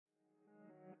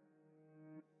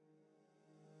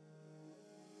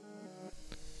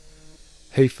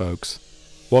Hey folks,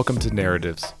 welcome to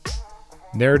Narratives.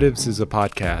 Narratives is a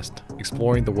podcast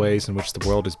exploring the ways in which the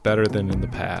world is better than in the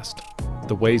past,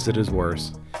 the ways it is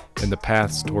worse, and the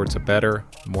paths towards a better,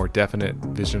 more definite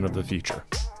vision of the future.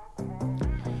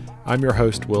 I'm your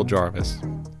host, Will Jarvis,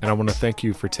 and I want to thank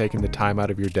you for taking the time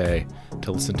out of your day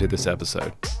to listen to this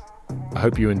episode. I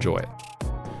hope you enjoy it.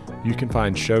 You can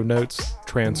find show notes,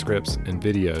 transcripts, and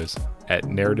videos at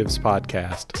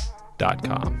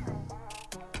narrativespodcast.com.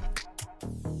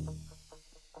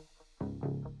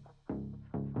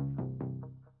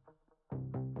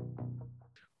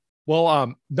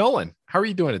 Well, Nolan, how are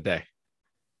you doing today?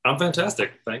 I'm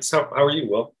fantastic. Thanks. How are you,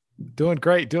 Will? Doing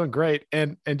great.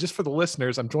 And just for the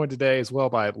listeners, I'm joined today as well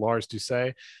by Lars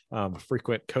Doucet, a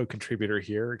frequent co-contributor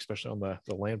here, especially on the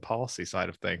land policy side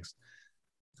of things.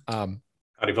 Howdy,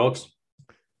 folks.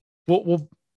 Well,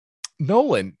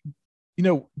 Nolan,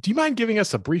 do you mind giving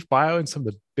us a brief bio and some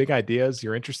of the big ideas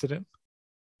you're interested in?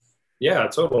 Yeah,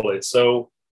 totally.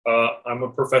 So I'm a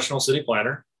professional city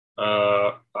planner.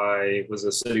 I was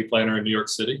a city planner in New York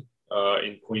City,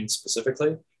 in Queens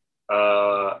specifically.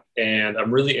 And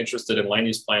I'm really interested in land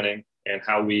use planning and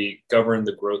how we govern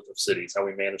the growth of cities, how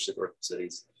we manage the growth of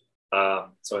cities.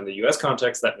 So in the US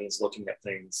context, that means looking at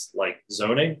things like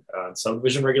zoning,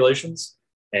 subdivision regulations,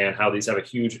 and how these have a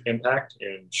huge impact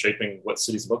in shaping what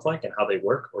cities look like and how they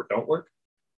work or don't work.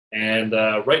 And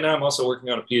right now I'm also working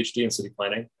on a PhD in city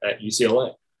planning at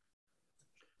UCLA.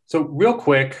 So real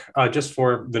quick, just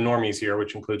for the normies here,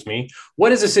 which includes me, what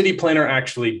does a city planner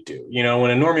actually do? When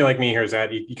a normie like me hears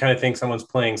that, you kind of think someone's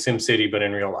playing SimCity, but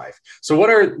in real life. So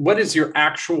what is your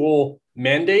actual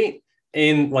mandate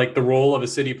in like the role of a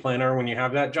city planner when you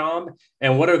have that job?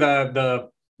 And what are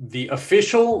the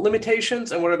official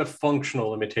limitations and what are the functional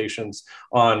limitations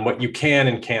on what you can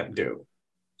and can't do?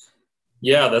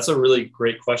 Yeah, that's a really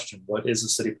great question. What is a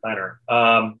city planner?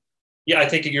 Yeah, I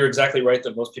think you're exactly right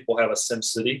that most people have a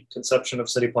SimCity conception of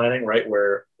city planning, right?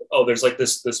 Where, there's like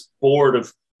this board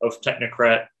of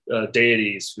technocrat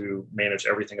deities who manage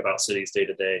everything about cities day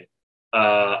to day.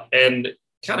 And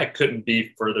kind of couldn't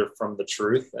be further from the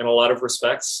truth in a lot of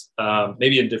respects.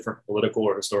 Maybe in different political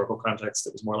or historical contexts,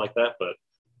 it was more like that. But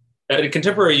in a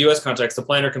contemporary US context, the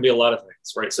planner can be a lot of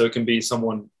things, right? So it can be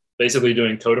someone basically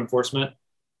doing code enforcement,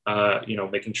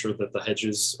 making sure that the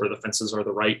hedges or the fences are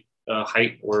the right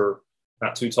height or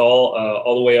not too tall,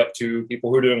 all the way up to people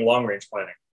who are doing long range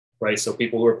planning, right? So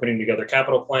people who are putting together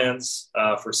capital plans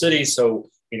for cities. So,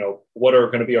 what are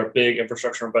going to be our big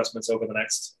infrastructure investments over the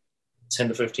next 10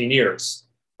 to 15 years?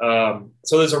 So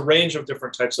there's a range of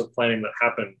different types of planning that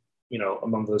happen,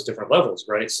 among those different levels,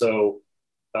 right? So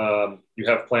you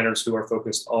have planners who are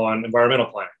focused on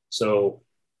environmental planning. So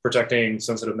protecting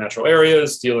sensitive natural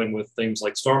areas, dealing with things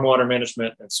like stormwater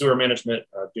management and sewer management,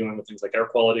 dealing with things like air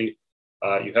quality.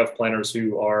 You have planners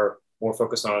who are more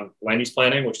focused on land use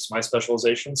planning, which is my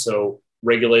specialization. So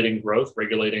regulating growth,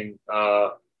 regulating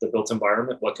the built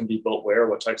environment, what can be built where,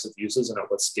 what types of uses and at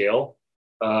what scale.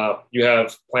 You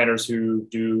have planners who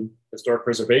do historic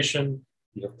preservation.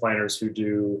 You have planners who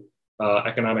do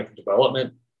economic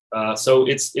development. So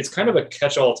it's kind of a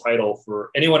catch-all title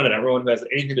for anyone and everyone who has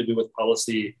anything to do with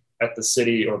policy at the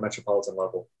city or metropolitan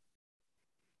level.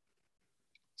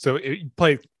 So you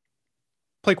play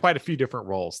quite a few different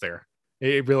roles there.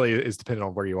 It really is dependent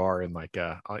on where you are and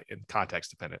in context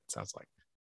dependent, it sounds like.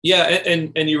 Yeah,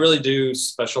 and you really do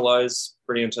specialize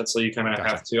pretty intensely. You kind of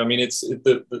have to. I mean, it's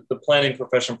the planning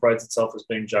profession prides itself as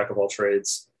being jack of all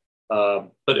trades,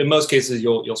 but in most cases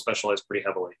you'll specialize pretty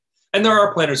heavily. And there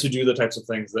are planners who do the types of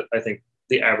things that I think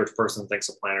the average person thinks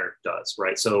a planner does,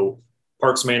 right? So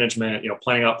parks management,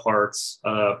 planning out parks,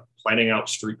 planning out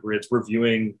street grids,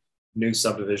 reviewing new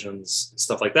subdivisions,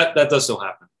 stuff like that. That does still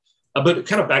happen. But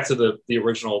kind of back to the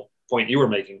original point you were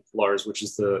making, Lars, which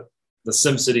is the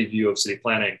SimCity view of city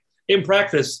planning. In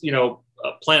practice,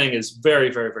 planning is very,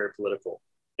 very, very political.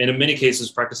 And in many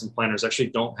cases, practicing planners actually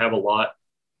don't have a lot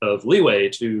of leeway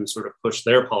to sort of push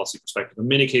their policy perspective. In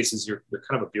many cases, you're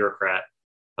kind of a bureaucrat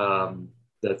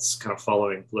that's kind of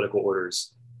following political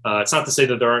orders. It's not to say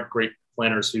that there aren't great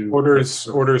planners who...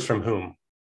 Orders from whom?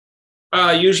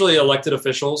 Usually elected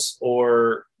officials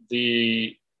or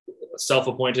the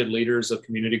self-appointed leaders of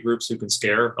community groups who can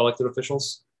scare elected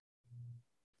officials.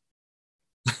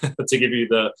 To give you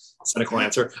the cynical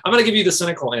answer. I'm going to give you the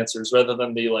cynical answers rather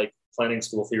than the planning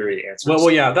school theory answers.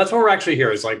 Well, yeah, that's what we're actually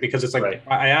here is because it's right.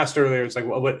 I asked earlier, it's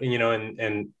what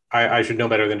and I should know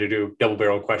better than to do double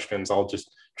barrel questions. I'll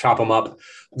just chop them up.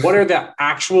 What are the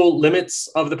actual limits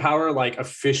of the power,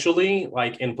 officially,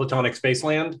 in Platonic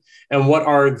Spaceland? And what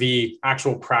are the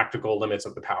actual practical limits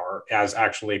of the power as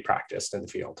actually practiced in the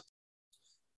field?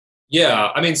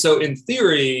 Yeah, I mean, so in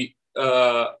theory,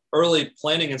 early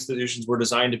planning institutions were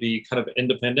designed to be kind of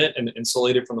independent and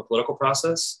insulated from the political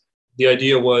process. The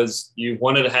idea was you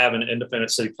wanted to have an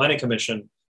independent city planning commission.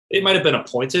 It might have been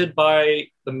appointed by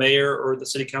the mayor or the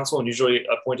city council, and usually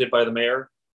appointed by the mayor,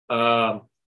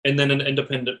 and then an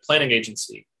independent planning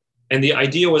agency. And the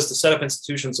idea was to set up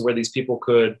institutions where these people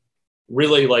could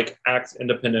really like act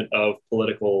independent of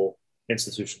political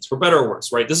institutions, for better or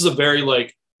worse, right? This is a very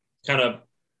like kind of,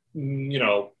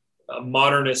 a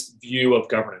modernist view of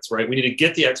governance, right? We need to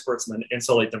get the experts and then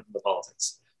insulate them from the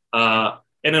politics.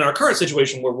 And in our current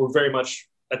situation, where we're very much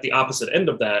at the opposite end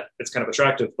of that, it's kind of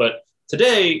attractive. But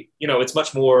today, it's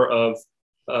much more of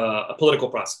a political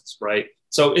process, right?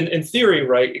 So in theory,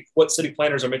 right, what city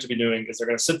planners are meant to be doing is they're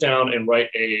going to sit down and write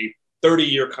a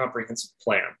 30-year comprehensive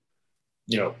plan,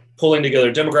 pulling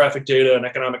together demographic data and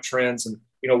economic trends and,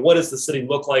 what does the city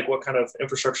look like? What kind of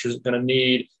infrastructure is it going to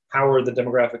need? How are the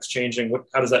demographics changing?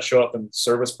 How does that show up in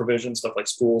service provision, stuff like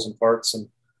schools and parks and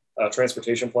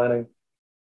transportation planning?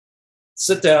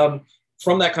 Sit down.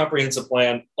 From that comprehensive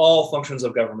plan, all functions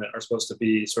of government are supposed to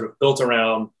be sort of built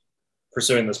around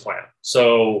pursuing this plan.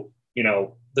 So,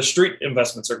 the street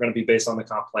investments are going to be based on the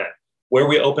comp plan. Where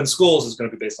we open schools is going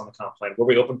to be based on the comp plan. Where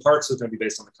we open parks is going to be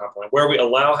based on the comp plan. Where we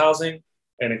allow housing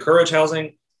and encourage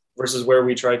housing versus where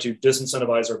we try to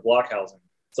disincentivize or block housing.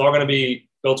 It's all going to be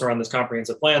built around this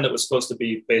comprehensive plan that was supposed to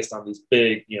be based on these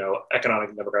big, economic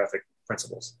and demographic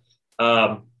principles.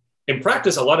 In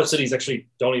practice, a lot of cities actually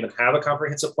don't even have a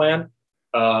comprehensive plan.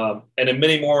 And in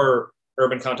many more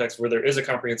urban contexts where there is a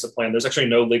comprehensive plan, there's actually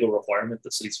no legal requirement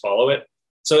that cities follow it.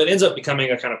 So it ends up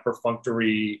becoming a kind of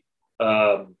perfunctory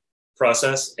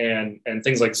process, and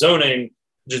things like zoning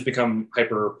just become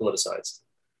hyper politicized.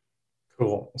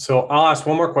 Cool. So I'll ask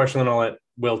one more question, and I'll let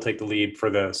Will take the lead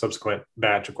for the subsequent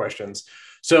batch of questions.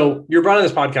 So you're brought on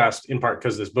this podcast in part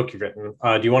because of this book you've written.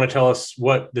 Do you want to tell us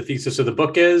what the thesis of the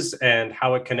book is and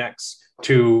how it connects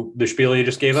to the spiel you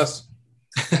just gave us?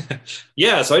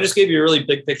 Yeah, so I just gave you a really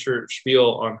big picture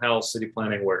spiel on how city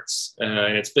planning works.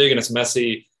 And it's big and it's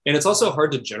messy. And it's also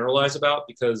hard to generalize about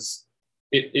because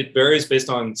it varies based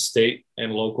on state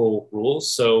and local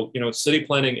rules. So, city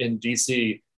planning in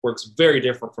DC works very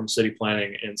different from city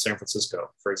planning in San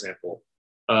Francisco, for example.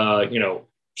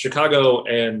 Chicago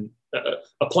and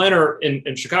a planner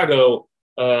in Chicago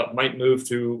might move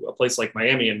to a place like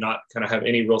Miami and not kind of have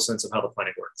any real sense of how the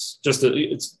planning works.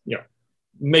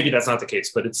 Maybe that's not the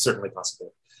case, but it's certainly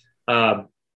possible.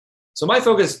 So my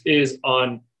focus is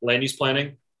on land use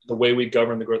planning, the way we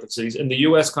govern the growth of cities. In the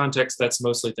US context, that's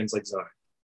mostly things like zoning.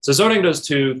 So zoning does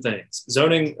two things.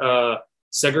 Zoning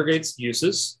segregates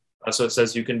uses. So it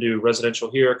says you can do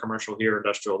residential here, commercial here,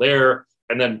 industrial there.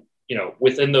 And then,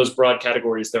 within those broad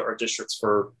categories, there are districts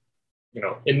for,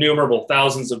 innumerable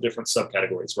thousands of different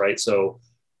subcategories, right? So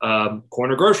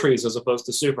corner groceries as opposed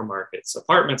to supermarkets,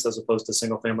 apartments as opposed to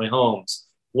single family homes,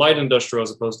 light industrial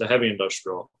as opposed to heavy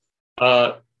industrial.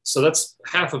 So that's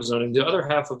half of zoning. The other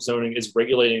half of zoning is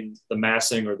regulating the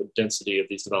massing or the density of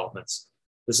these developments.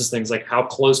 This is things like how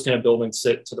close can a building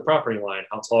sit to the property line?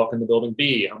 How tall can the building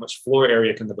be? How much floor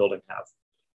area can the building have?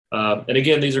 And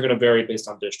again, these are going to vary based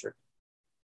on district.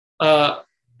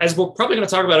 As we're probably going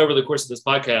to talk about over the course of this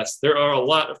podcast, there are a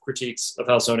lot of critiques of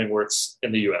how zoning works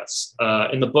in the US.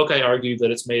 In the book, I argue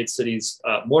that it's made cities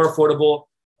more unaffordable,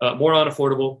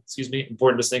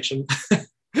 important distinction.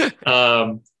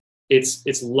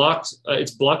 It's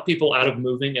blocked people out of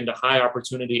moving into high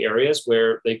opportunity areas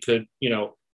where they could,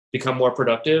 become more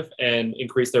productive and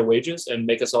increase their wages and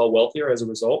make us all wealthier as a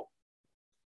result.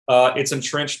 It's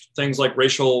entrenched things like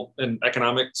racial and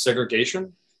economic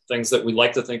segregation, things that we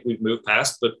like to think we've moved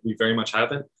past, but we very much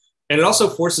haven't. And it also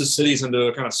forces cities into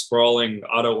a kind of sprawling,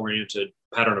 auto-oriented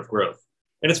pattern of growth.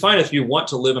 And it's fine if you want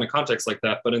to live in a context like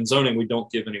that, but in zoning, we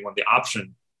don't give anyone the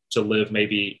option to live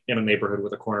maybe in a neighborhood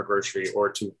with a corner grocery or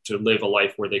to live a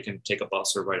life where they can take a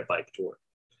bus or ride a bike to work.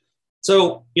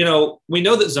 So, we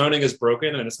know that zoning is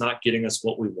broken and it's not getting us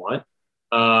what we want.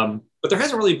 But there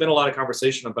hasn't really been a lot of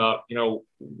conversation about,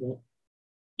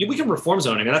 we can reform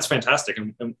zoning, and that's fantastic.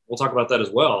 And we'll talk about that as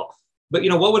well. But,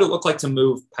 what would it look like to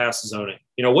move past zoning?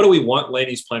 What do we want land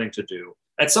use planning to do?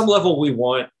 At some level, we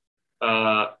want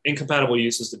incompatible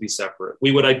uses to be separate.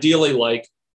 We would ideally like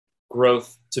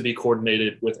growth to be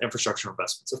coordinated with infrastructure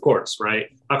investments, of course, right?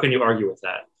 How can you argue with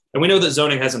that? And we know that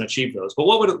zoning hasn't achieved those, but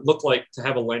what would it look like to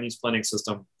have a land use planning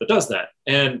system that does that?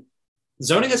 And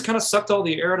zoning has kind of sucked all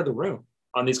the air out of the room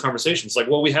on these conversations. Like,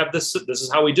 well, we have this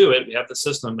is how we do it. We have the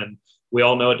system and we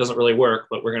all know it doesn't really work,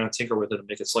 but we're going to tinker with it and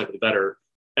make it slightly better.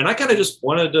 And I kind of just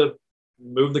wanted to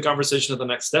move the conversation to the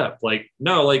next step. Like,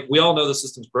 no, like we all know the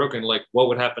system's broken. Like, what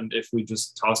would happen if we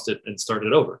just tossed it and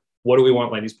started over? What do we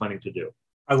want land use planning to do?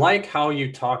 I like how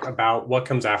you talk about what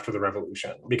comes after the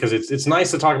revolution, because it's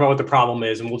nice to talk about what the problem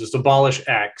is and we'll just abolish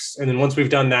X. And then once we've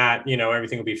done that,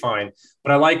 everything will be fine.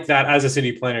 But I like that as a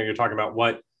city planner, you're talking about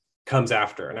what comes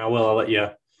after. Now, Will, I'll let you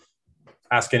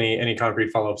ask any concrete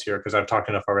follow-ups here because I've talked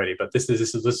enough already, but this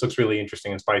looks really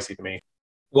interesting and spicy to me.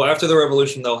 Well, after the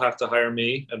revolution, they'll have to hire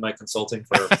me and my consulting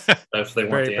firm if they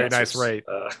want the answers. Very nice rate.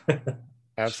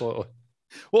 Absolutely.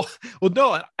 Well,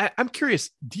 Nolan, I'm curious.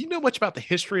 Do you know much about the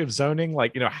history of zoning?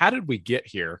 Like, how did we get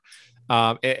here?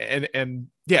 How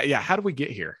did we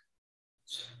get here?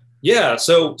 Yeah.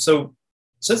 So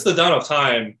since the dawn of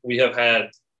time, we have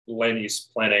had land use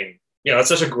planning. That's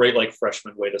such a great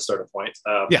freshman way to start a point.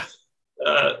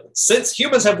 Since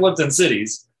humans have lived in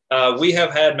cities, we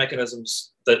have had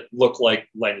mechanisms that look like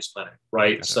land use planning,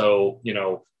 right? Okay. So,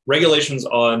 regulations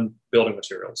on building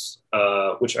materials,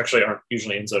 which actually aren't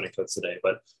usually in zoning codes today,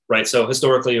 but right. So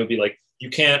historically, it would be like,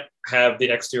 you can't have the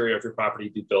exterior of your property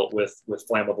be built with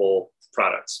flammable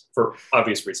products for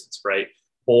obvious reasons, right?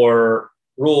 Or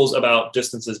rules about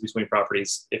distances between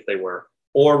properties if they were,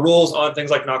 or rules on things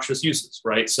like noxious uses,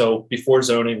 right? So before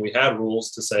zoning, we had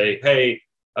rules to say, hey,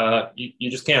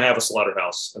 you just can't have a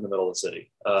slaughterhouse in the middle of the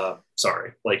city.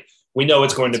 Sorry, we know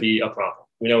it's going to be a problem.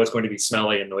 We know it's going to be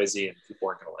smelly and noisy and people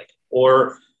aren't going to like it.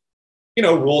 Or,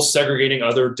 rules segregating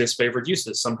other disfavored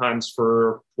uses, sometimes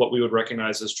for what we would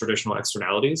recognize as traditional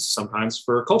externalities, sometimes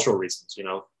for cultural reasons,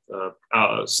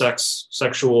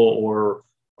 sexual or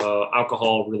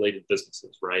alcohol related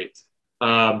businesses, right?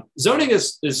 Zoning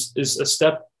is a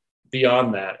step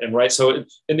beyond that. And right, so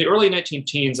in the early 19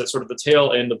 teens, at sort of the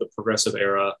tail end of the progressive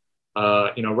era,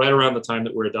 right around the time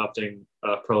that we're adopting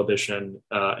prohibition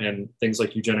and things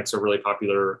like eugenics are really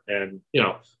popular. And,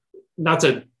 not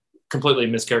to completely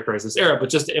mischaracterize this era, but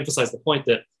just to emphasize the point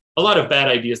that a lot of bad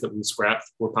ideas that we scrapped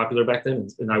were popular back then.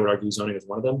 And I would argue zoning is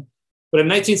one of them. But in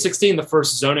 1916, the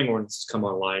first zoning ordinances come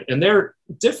online, and they're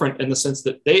different in the sense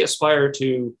that they aspire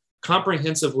to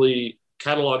comprehensively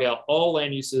catalog out all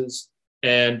land uses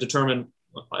and determine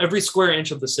every square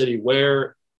inch of the city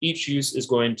where each use is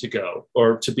going to go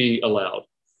or to be allowed.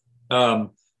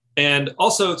 And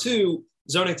also, too,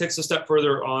 zoning takes a step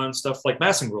further on stuff like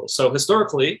massing rules. So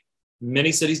historically,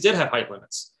 many cities did have height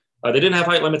limits. They didn't have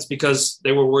height limits because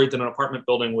they were worried that an apartment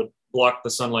building would block the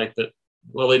sunlight that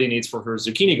the lady needs for her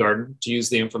zucchini garden, to use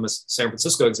the infamous San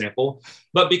Francisco example,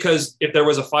 but because if there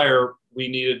was a fire, we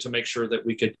needed to make sure that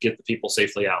we could get the people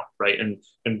safely out, right?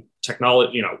 And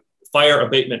technology, fire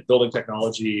abatement building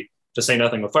technology, to say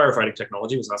nothing of firefighting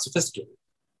technology, was not sophisticated.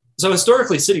 So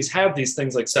historically, cities have these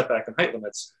things like setback and height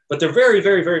limits, but they're very,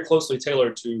 very, very closely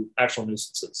tailored to actual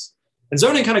nuisances. And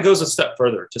zoning kind of goes a step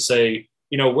further to say,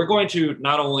 we're going to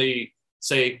not only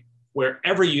say where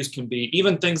every use can be,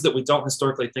 even things that we don't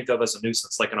historically think of as a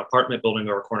nuisance, like an apartment building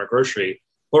or a corner grocery,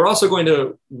 but we're also going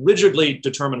to rigidly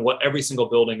determine what every single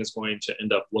building is going to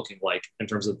end up looking like in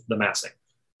terms of the massing.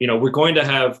 We're going to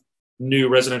have new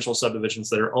residential subdivisions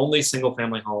that are only single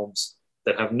family homes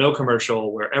that have no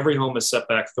commercial, where every home is set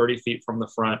back 30 feet from the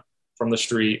front, from the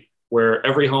street, where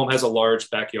every home has a large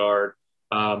backyard.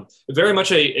 Very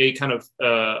much a kind of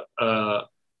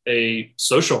a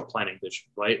social planning vision,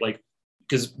 right?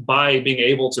 Because by being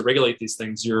able to regulate these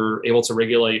things, you're able to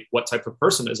regulate what type of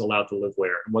person is allowed to live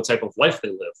where and what type of life they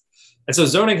live. And so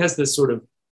zoning has this sort of,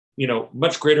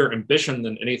 much greater ambition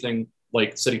than anything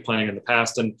like city planning in the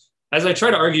past. And as I try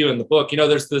to argue in the book,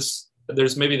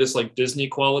 there's maybe this Disney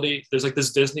quality. There's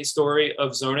this Disney story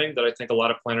of zoning that I think a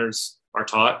lot of planners are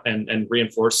taught and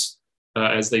reinforce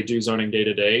as they do zoning day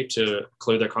to day to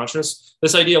clear their conscience.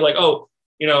 This idea in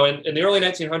the early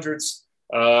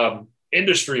 1900s,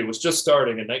 industry was just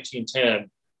starting in 1910,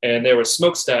 and there were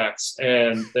smokestacks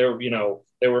and there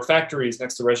were factories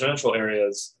next to residential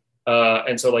areas.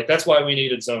 And so that's why we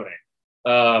needed zoning.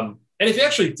 And if you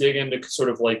actually dig into sort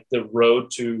of the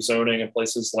road to zoning in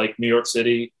places like New York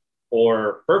City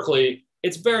or Berkeley,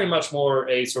 it's very much more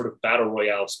a sort of battle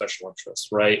royale of special interests,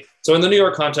 right? So in the New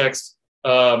York context,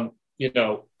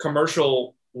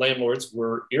 commercial landlords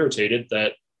were irritated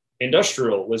that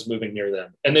industrial was moving near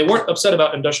them. And they weren't upset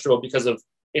about industrial because of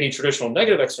any traditional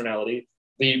negative externality.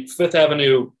 The Fifth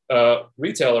Avenue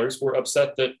retailers were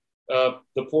upset that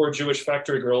the poor Jewish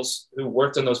factory girls who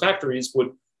worked in those factories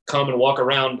would come and walk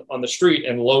around on the street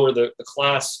and lower the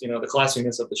class, the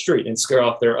classiness of the street and scare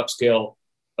off their upscale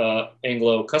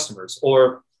Anglo customers.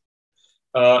 Or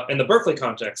in the Berkeley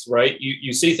context, right,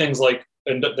 you see things like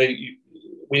we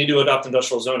need to adopt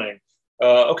industrial zoning.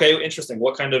 Okay, interesting.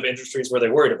 What kind of industries were they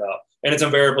worried about? And it's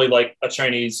invariably like a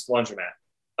Chinese laundromat.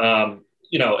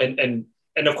 and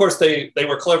of course they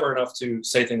were clever enough to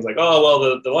say things like, oh, well,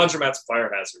 the laundromat's a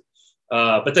fire hazard.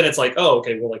 But then it's like, oh,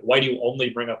 okay, well, like, why do you only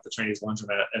bring up the Chinese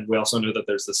laundromat? And we also know that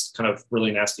there's this kind of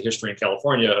really nasty history in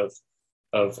California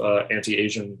of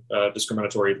anti-Asian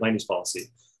discriminatory land use policy.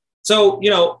 So,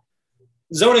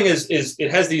 zoning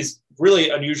it has these really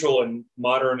unusual and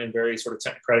modern and very sort of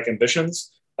technocratic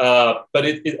ambitions, but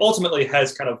it ultimately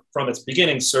has kind of from its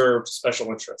beginning served special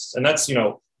interests, and that's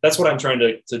what I'm trying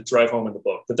to drive home in the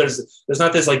book. That there's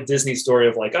not this like Disney story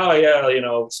of like, oh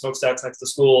yeah, smokestacks next to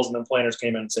schools and then planners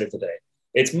came in and saved the day.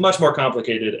 It's much more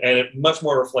complicated, and it much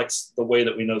more reflects the way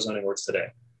that we know zoning works today.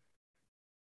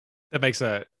 That makes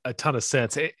a ton of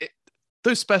sense.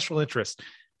 Those special interests.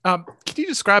 Can you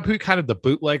describe who kind of the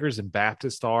bootleggers and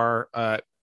Baptists are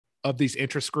of these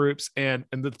interest groups? And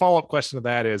the follow-up question to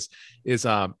that is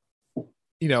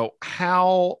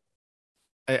how,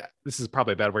 this is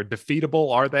probably a bad word,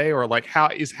 defeatable are they? Or like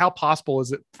how possible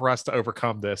is it for us to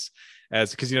overcome this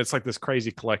because it's like this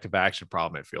crazy collective action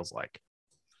problem, it feels like.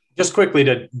 Just quickly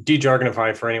to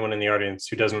de-jargonify for anyone in the audience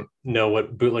who doesn't know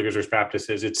what bootleggers versus Baptists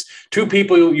is, it's two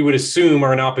people you would assume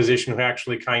are in opposition who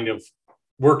actually kind of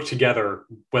work together,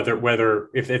 whether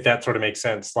if that sort of makes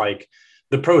sense. Like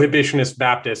the prohibitionist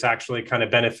Baptists actually kind of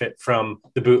benefit from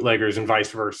the bootleggers and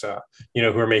vice versa,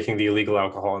 who are making the illegal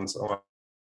alcohol and so on.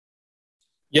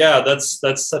 Yeah, that's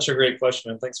such a great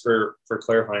question, and thanks for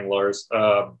clarifying, Lars.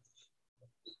 I'm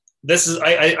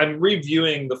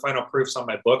reviewing the final proofs on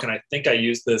my book, and I think I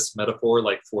used this metaphor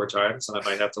like 4 times, and I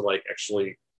might have to like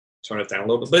actually tone it down a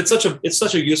little bit. But it's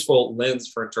such a useful lens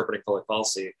for interpreting public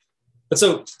policy. But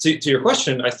so to your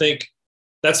question, I think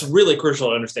that's really crucial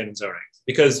to understanding zoning,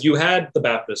 because you had the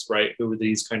Baptists, right, who were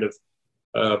these kind of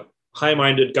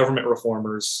high-minded government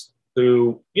reformers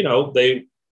who,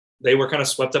 they were kind of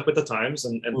swept up with the times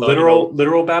and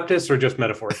literal Baptists or just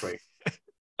metaphorically?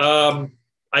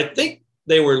 I think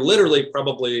they were literally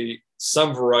probably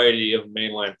some variety of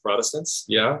mainline Protestants.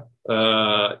 Yeah.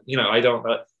 I don't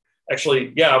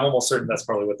actually, yeah, I'm almost certain that's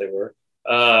probably what they were.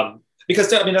 Because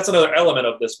that's another element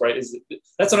of this, right?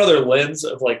 That's another lens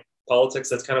of like politics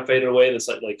that's kind of faded away. That's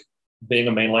like being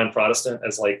a mainline Protestant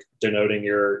as like denoting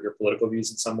your political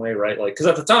views in some way, right? Like, because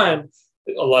at the time,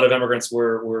 a lot of immigrants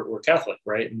were Catholic,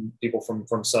 right? And people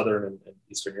from Southern and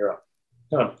Eastern Europe.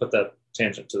 Kind of put that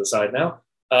tangent to the side now.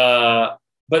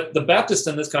 But the Baptists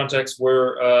in this context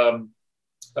were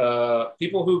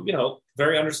people who,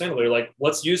 very understandably, like,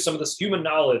 let's use some of this human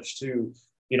knowledge to,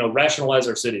 rationalize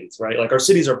our cities, right? Like our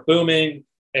cities are booming.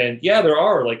 And yeah, there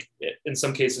are like, in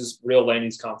some cases, real land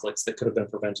use conflicts that could have been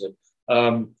prevented.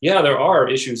 Yeah, there are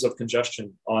issues of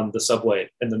congestion on the subway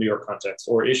in the New York context,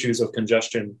 or issues of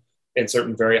congestion in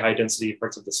certain very high density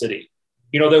parts of the city.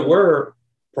 There were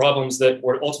problems that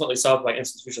were ultimately solved by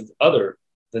institutions other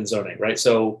than zoning, right?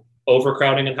 So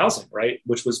overcrowding in housing, right?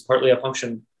 Which was partly a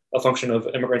function of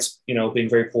immigrants, being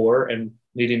very poor and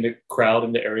needing to crowd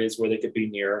into areas where they could be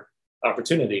near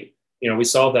opportunity. We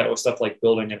solved that with stuff like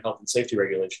building and health and safety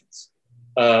regulations.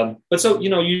 But so,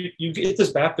 you get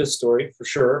this Baptist story for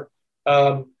sure.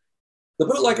 The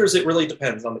bootleggers, it really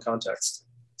depends on the context.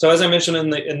 So as I mentioned in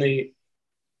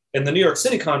the New York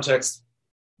City context,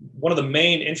 one of the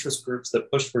main interest groups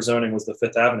that pushed for zoning was the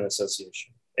Fifth Avenue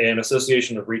Association, an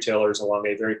association of retailers along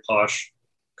a very posh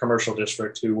commercial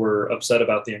district who were upset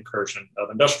about the incursion of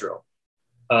industrial.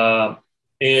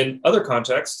 In other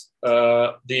contexts,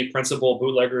 the principal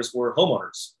bootleggers were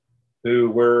homeowners who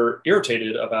were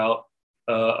irritated about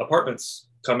apartments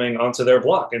coming onto their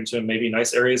block into maybe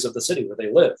nice areas of the city where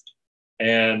they lived.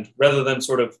 And rather than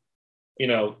sort of,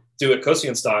 do it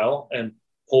Kosian style and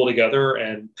pull together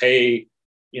and pay,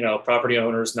 property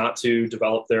owners not to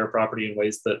develop their property in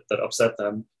ways that upset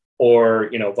them, or,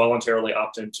 voluntarily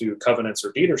opt into covenants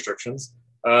or deed restrictions,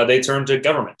 they turned to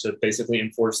government to basically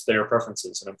enforce their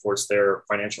preferences and enforce their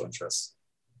financial interests.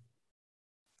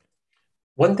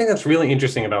 One thing that's really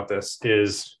interesting about this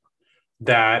is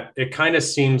that it kind of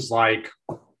seems like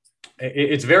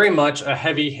it's very much a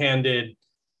heavy-handed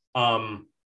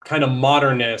kind of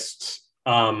modernist,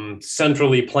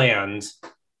 centrally planned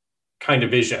kind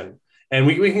of vision. And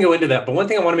we can go into that. But one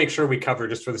thing I want to make sure we cover,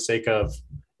 just for the sake of,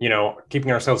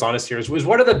 keeping ourselves honest here, is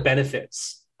what are the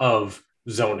benefits of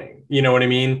zoning? You know what I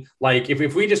mean? Like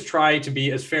if we just try to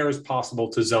be as fair as possible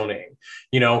to zoning,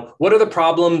 what are the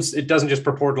problems it doesn't just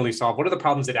purportedly solve? What are the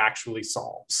problems it actually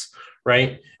solves?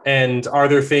 Right. And are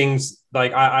there things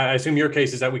like, I assume your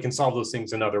case is that we can solve those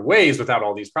things in other ways without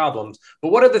all these problems,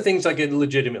 but what are the things like it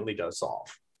legitimately does solve?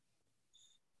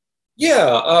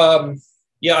 Yeah.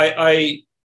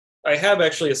 I have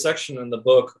actually a section in the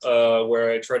book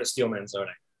where I try to steelman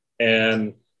zoning.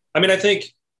 And I mean, I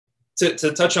think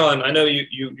to touch on, I know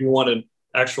you wanted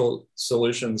actual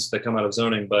solutions that come out of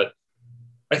zoning, but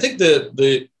I think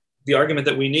the argument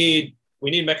that we need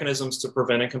mechanisms to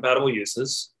prevent incompatible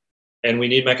uses, and we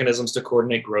need mechanisms to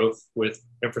coordinate growth with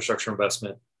infrastructure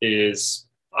investment is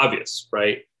obvious,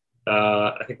 right?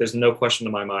 I think there's no question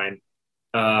in my mind.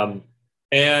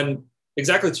 And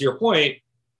exactly to your point,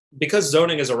 because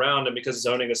zoning is around and because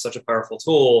zoning is such a powerful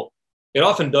tool, it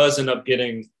often does end up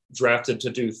getting drafted to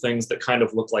do things that kind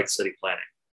of look like city planning,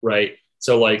 right?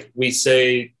 So like we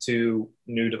say to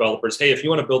new developers, hey, if you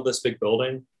want to build this big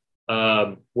building,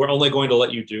 we're only going to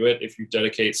let you do it if you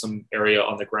dedicate some area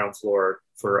on the ground floor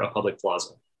for a public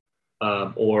plaza.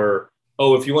 Or,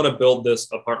 oh, if you want to build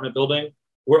this apartment building,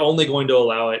 we're only going to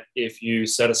allow it if you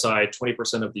set aside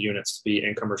 20% of the units to be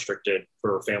income restricted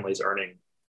for families earning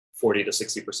 40 to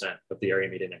 60% of the area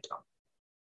median income.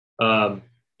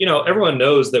 Everyone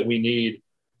knows that we need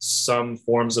some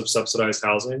forms of subsidized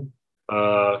housing.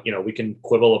 We can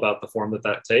quibble about the form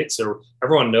that takes, or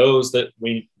everyone knows that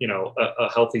a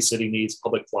healthy city needs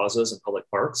public plazas and public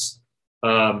parks.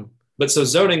 But so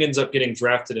zoning ends up getting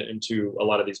drafted into a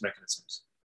lot of these mechanisms,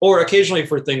 or occasionally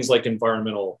for things like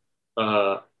environmental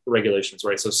regulations,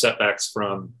 right? So setbacks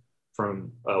from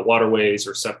waterways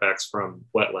or setbacks from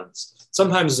wetlands.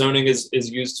 Sometimes zoning is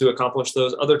used to accomplish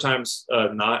those. Other times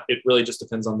not. It really just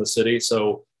depends on the city.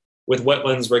 So with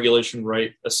wetlands regulation,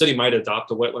 right, a city might adopt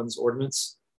a wetlands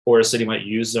ordinance, or a city might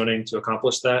use zoning to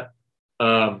accomplish that.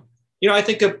 I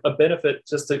think a benefit,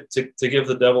 just to give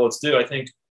the devil its due, I think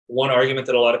one argument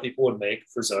that a lot of people would make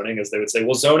for zoning is they would say,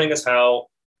 well, zoning is how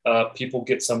people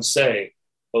get some say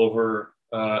over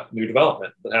new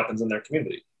development that happens in their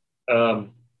community. I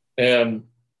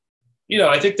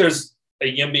think there's a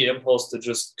YIMBY impulse to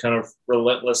just kind of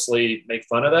relentlessly make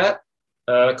fun of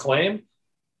that claim.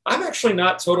 I'm actually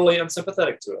not totally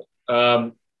unsympathetic to it.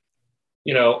 And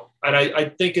I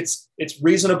think it's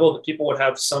reasonable that people would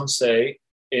have some say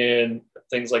in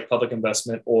things like public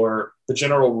investment or the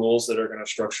general rules that are going to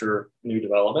structure new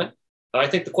development. I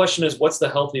think the question is, what's the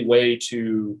healthy way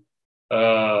to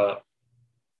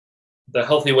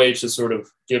sort of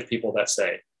give people that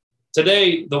say?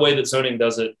 Today, the way that zoning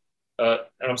does it, and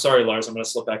I'm sorry, Lars, I'm going to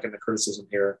slip back into criticism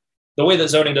here. The way that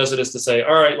zoning does it is to say,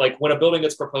 all right, like when a building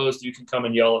gets proposed, you can come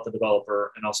and yell at the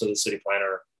developer and also the city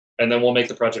planner, and then we'll make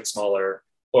the project smaller,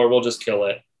 or we'll just kill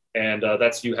it. And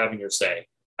that's you having your say.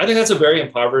 I think that's a very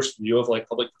impoverished view of like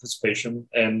public participation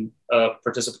and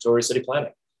participatory city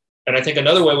planning. And I think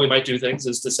another way we might do things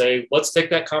is to say, let's take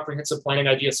that comprehensive planning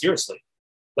idea seriously.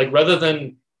 Like rather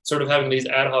than sort of having these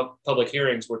ad hoc public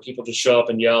hearings where people just show up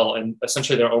and yell and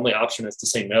essentially their only option is to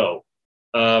say no.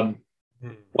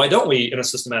 Why don't we, in a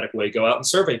systematic way, go out and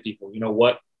survey people?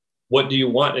 What do you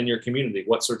want in your community?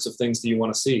 What sorts of things do you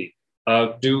want to see?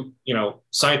 Do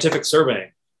scientific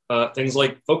surveying, things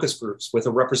like focus groups with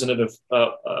a representative,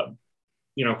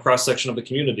 cross section of the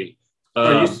community.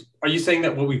 Are you saying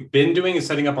that what we've been doing is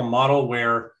setting up a model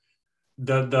where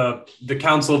the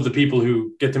council of the people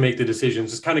who get to make the decisions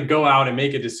just kind of go out and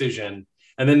make a decision,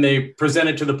 and then they present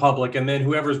it to the public, and then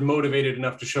whoever's motivated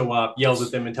enough to show up yells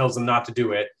at them and tells them not to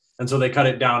do it, and so they cut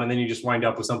it down, and then you just wind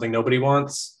up with something nobody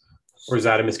wants? Or is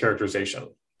that a mischaracterization?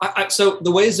 So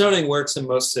the way zoning works in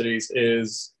most cities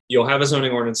is you'll have a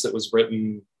zoning ordinance that was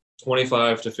written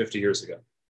 25 to 50 years ago,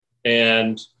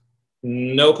 and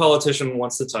no politician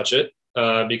wants to touch it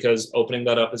because opening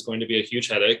that up is going to be a huge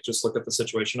headache. Just look at the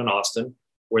situation in Austin,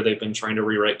 where they've been trying to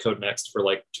rewrite Code Next for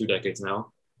like 2 decades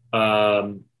now.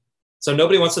 So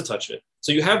nobody wants to touch it.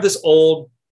 So you have this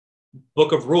old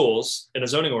book of rules in a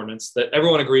zoning ordinance that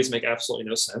everyone agrees make absolutely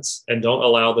no sense and don't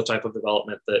allow the type of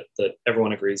development that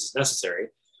everyone agrees is necessary.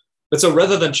 But so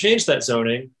rather than change that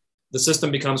zoning, the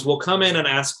system becomes, we'll come in and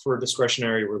ask for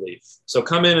discretionary relief. So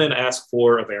come in and ask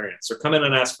for a variance, or come in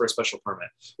and ask for a special permit.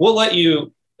 We'll let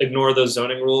you ignore those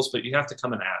zoning rules, but you have to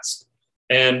come and ask.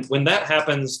 And when that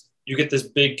happens, you get this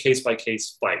big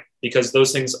case-by-case fight, because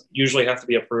those things usually have to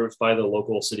be approved by the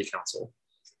local city council.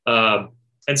 And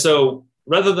so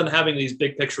rather than having these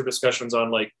big picture discussions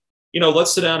on like,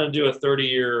 let's sit down and do a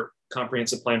 30-year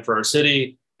comprehensive plan for our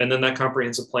city, and then that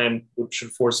comprehensive plan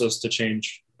should force us to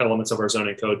change elements of our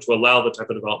zoning code to allow the type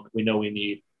of development we know we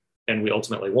need and we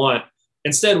ultimately want.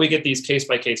 Instead, we get these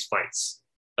case-by-case fights.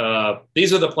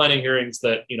 These are the planning hearings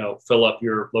that, fill up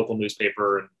your local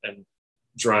newspaper and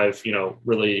drive,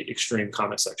 really extreme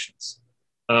comment sections.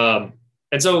 And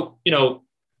so,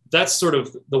 that's sort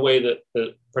of the way that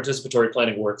the participatory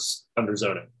planning works under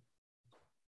zoning.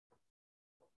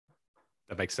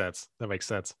 That makes sense.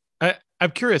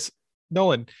 I'm curious,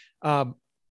 Nolan,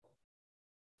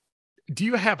 do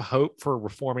you have hope for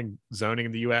reforming zoning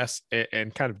in the U.S.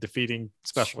 and kind of defeating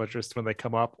special interests when they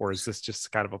come up, or is this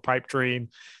just kind of a pipe dream?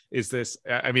 Is this?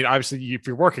 I mean, obviously, if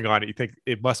you're working on it, you think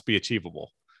it must be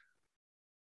achievable.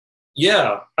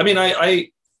 Yeah, I mean,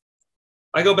 I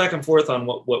go back and forth on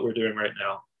what we're doing right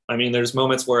now. I mean, there's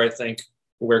moments where I think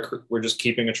we're just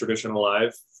keeping a tradition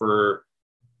alive for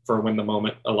when the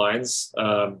moment aligns,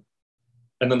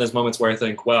 and then there's moments where I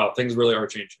think, wow, things really are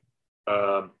changing.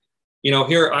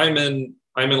 Here I'm in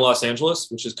Los Angeles,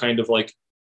 which is kind of like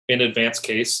an advanced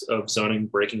case of zoning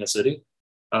breaking a city,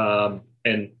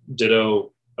 and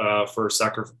ditto for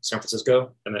San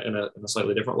Francisco in a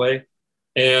slightly different way.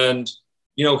 And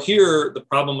here the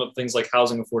problem of things like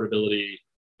housing affordability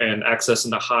and access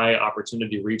into high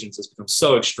opportunity regions has become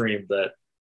so extreme that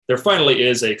there finally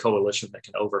is a coalition that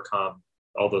can overcome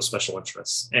all those special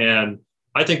interests. And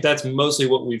I think that's mostly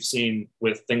what we've seen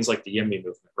with things like the YIMBY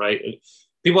movement, right?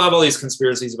 People have all these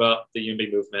conspiracies about the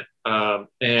YIMBY movement.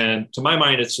 And to my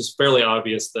mind, it's just fairly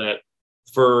obvious that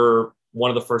for one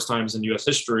of the first times in US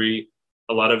history,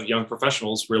 a lot of young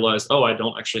professionals realized, oh, I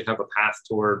don't actually have a path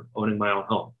toward owning my own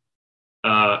home.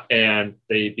 And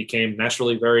they became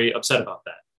naturally very upset about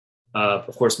that.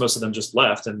 Of course, most of them just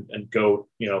left and go,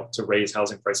 to raise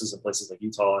housing prices in places like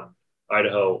Utah and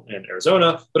Idaho and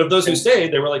Arizona. But of those who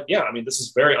stayed, they were like, yeah, I mean, this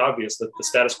is very obvious that the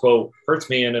status quo hurts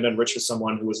me and it enriches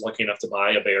someone who was lucky enough to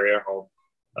buy a Bay Area home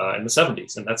in the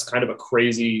 70s. And that's kind of a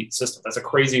crazy system. That's a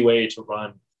crazy way to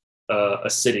run a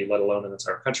city, let alone an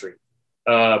entire country.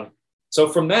 So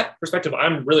from that perspective,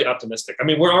 I'm really optimistic. I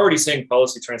mean, we're already seeing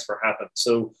policy transfer happen.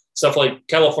 So stuff like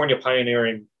California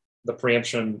pioneering the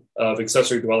preemption of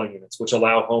accessory dwelling units, which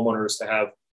allow homeowners to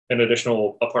have an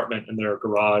additional apartment in their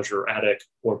garage or attic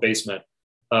or basement.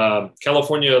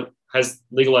 California has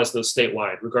legalized those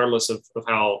statewide, regardless of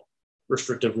how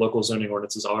restrictive local zoning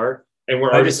ordinances are. And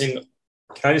we're already seeing.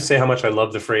 Can I just say how much I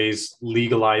love the phrase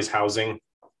legalize housing?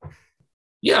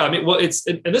 Yeah, I mean, well,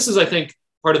 and this is, I think,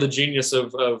 part of the genius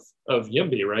of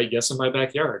YIMBY, right? Yes, in my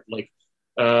backyard. Like,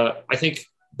 I think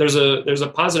there's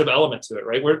a positive element to it,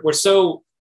 right? We're so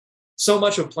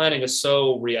much of planning is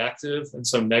so reactive and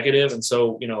so negative. And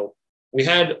so, we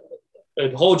had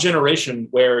a whole generation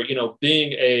where,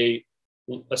 being a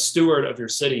steward of your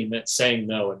city meant saying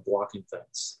no and blocking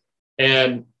things.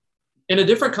 And in a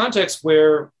different context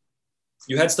where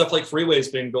you had stuff like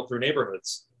freeways being built through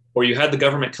neighborhoods, or you had the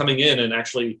government coming in and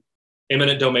actually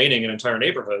eminent domaining an entire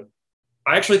neighborhood,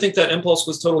 I actually think that impulse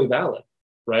was totally valid,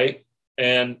 right?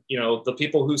 And, the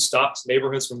people who stopped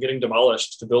neighborhoods from getting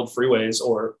demolished to build freeways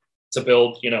or to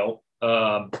build,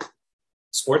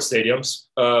 sports stadiums,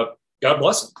 God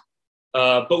bless them.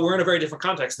 But we're in a very different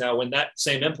context now when that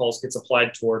same impulse gets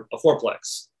applied toward a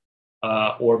fourplex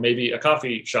or maybe a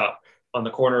coffee shop on the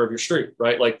corner of your street,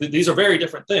 right? Like these are very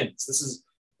different things.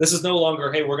 This is no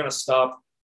longer, hey, we're going to stop,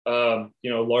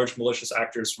 large malicious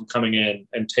actors from coming in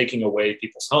and taking away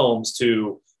people's homes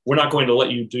to, we're not going to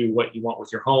let you do what you want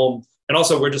with your home. And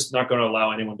also, we're just not going to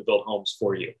allow anyone to build homes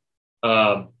for you.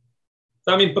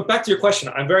 But back to your question,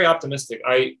 I'm very optimistic.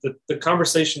 The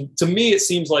conversation, to me, it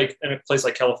seems like in a place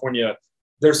like California,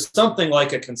 there's something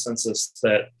like a consensus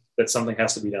that something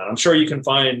has to be done. I'm sure you can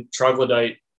find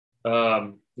troglodyte,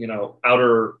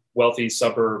 outer wealthy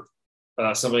suburb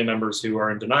assembly members who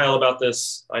are in denial about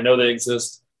this. I know they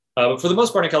exist. But for the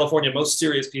most part in California, most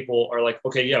serious people are like,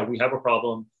 okay, yeah, we have a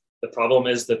problem. The problem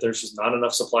is that there's just not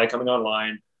enough supply coming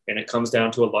online. And it comes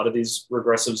down to a lot of these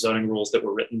regressive zoning rules that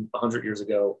were written 100 years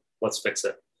ago. Let's fix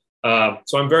it.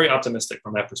 So I'm very optimistic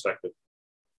from that perspective.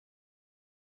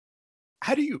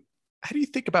 How do you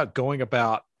think about going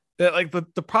about that? Like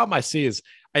the problem I see is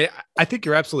I think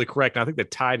you're absolutely correct. And I think the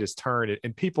tide has turned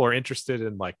and people are interested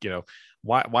in why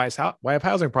have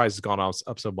housing prices gone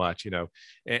up so much,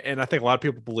 and I think a lot of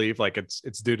people believe like it's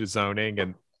due to zoning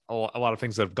and a lot of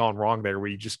things that have gone wrong there where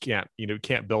you just can't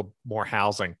build more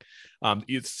housing.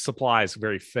 Supply is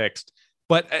very fixed.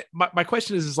 But my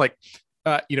question is like,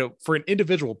 for an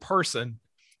individual person,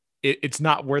 it's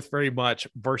not worth very much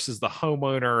versus the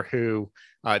homeowner who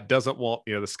doesn't want,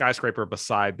 the skyscraper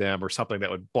beside them or something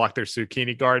that would block their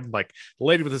zucchini garden. Like the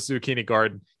lady with the zucchini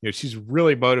garden, she's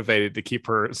really motivated to keep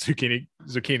her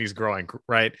zucchinis growing,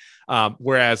 right?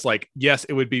 Whereas like, yes,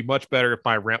 it would be much better if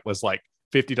my rent was like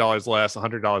 $50 less,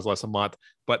 $100 less a month,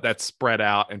 but that's spread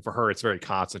out. And for her, it's very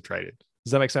concentrated.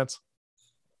 Does that make sense?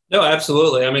 No,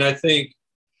 absolutely. I mean, I think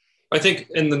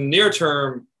in the near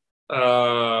term,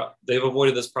 they've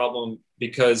avoided this problem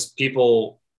because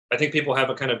I think people have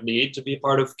a kind of need to be a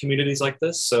part of communities like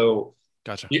this. So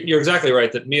gotcha. You're exactly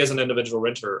right that me as an individual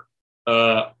renter,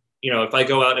 if I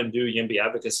go out and do YIMBY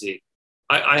advocacy,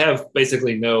 I have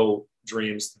basically no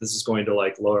dreams this is going to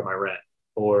like lower my rent,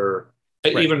 or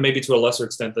even maybe to a lesser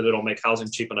extent that it'll make housing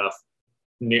cheap enough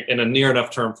in a near enough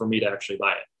term for me to actually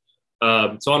buy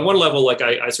it. So on one level, like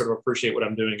I sort of appreciate what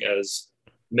I'm doing as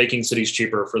making cities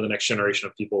cheaper for the next generation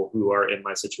of people who are in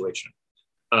my situation,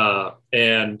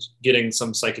 and getting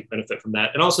some psychic benefit from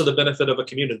that. And also the benefit of a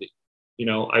community. You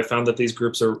know, I found that these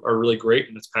groups are really great,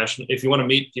 and it's passionate. If you want to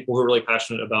meet people who are really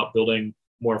passionate about building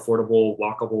more affordable,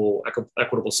 walkable,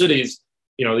 equitable cities,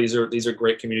 you know, these are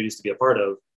great communities to be a part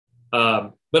of.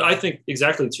 But I think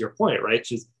exactly to your point, right?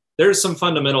 There's some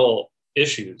fundamental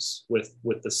issues with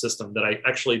the system that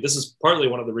this is partly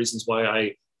one of the reasons why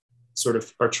I sort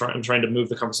of I'm trying to move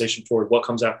the conversation forward. What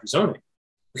comes after zoning?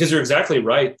 Because you're exactly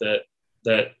right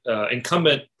that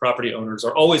incumbent property owners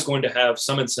are always going to have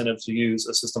some incentive to use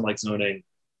a system like zoning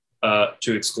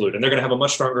to exclude. And they're going to have a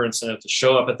much stronger incentive to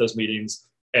show up at those meetings.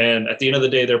 And at the end of the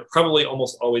day, they're probably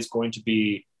almost always going to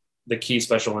be the key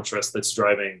special interest that's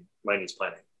driving land use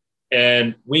planning.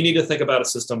 And we need to think about a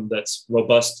system that's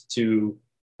robust to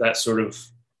that sort of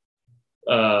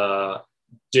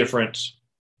different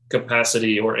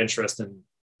capacity or interest in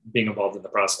being involved in the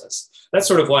process. That's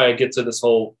sort of why I get to this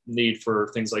whole need for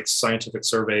things like scientific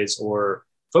surveys or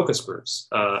focus groups.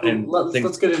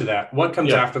 Let's get into that. What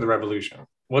comes after the revolution?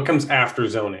 What comes after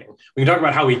zoning? We can talk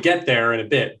about how we get there in a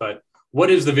bit, but what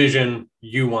is the vision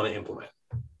you want to implement?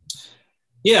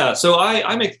 Yeah, so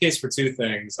I make the case for two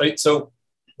things. So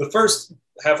the first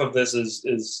half of this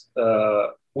is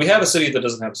we have a city that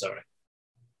doesn't have zoning.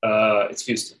 It's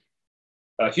Houston.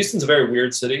 Houston's a very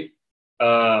weird city.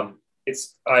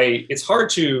 It's hard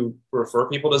to refer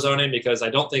people to zoning because I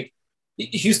don't think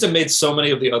Houston made so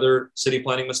many of the other city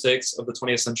planning mistakes of the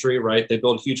 20th century, right? They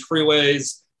built huge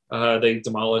freeways. They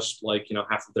demolished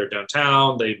half of their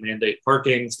downtown. They mandate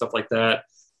parking, stuff like that.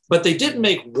 But they didn't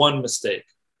make one mistake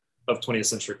of 20th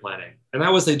century planning. And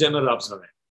that was they didn't adopt zoning.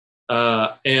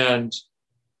 And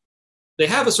they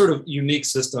have a sort of unique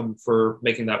system for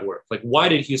making that work. Like, why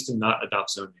did Houston not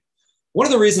adopt zoning? One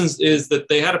of the reasons is that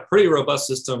they had a pretty robust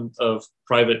system of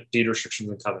private deed restrictions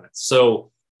and covenants.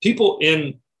 So people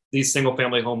in these single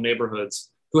family home neighborhoods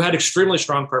who had extremely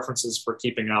strong preferences for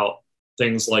keeping out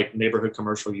things like neighborhood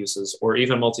commercial uses or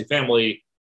even multifamily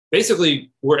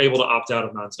basically were able to opt out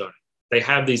of non-zoning. They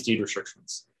have these deed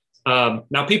restrictions.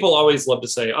 Now, people always love to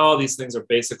say, oh, these things are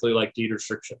basically like deed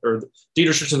restriction, or deed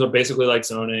restrictions are basically like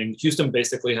zoning. Houston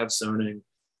basically has zoning.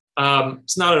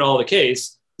 It's not at all the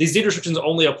case. These deed restrictions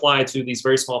only apply to these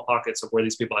very small pockets of where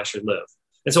these people actually live.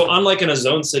 And so unlike in a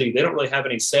zone city, they don't really have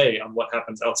any say on what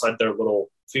happens outside their little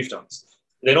fiefdoms.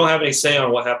 They don't have any say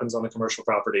on what happens on the commercial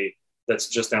property that's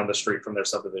just down the street from their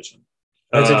subdivision.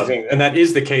 That's interesting. And that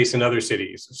is the case in other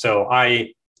cities. So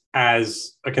I,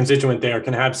 as a constituent there,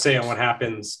 can have say on what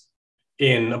happens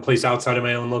in a place outside of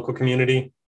my own local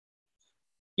community.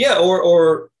 Yeah,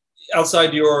 or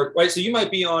outside your, right? So you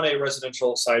might be on a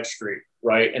residential side street,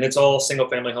 right? And it's all single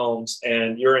family homes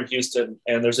and you're in Houston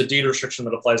and there's a deed restriction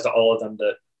that applies to all of them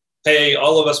that, hey,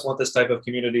 all of us want this type of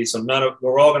community. So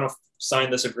we're all going to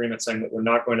sign this agreement saying that we're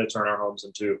not going to turn our homes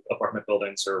into apartment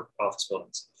buildings or office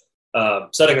buildings.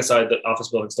 Setting aside that office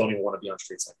buildings don't even want to be on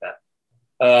streets like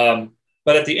that.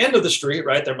 But at the end of the street,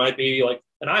 right, there might be like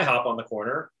an IHOP on the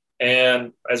corner.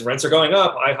 And as rents are going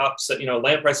up, IHOP said,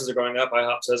 land prices are going up.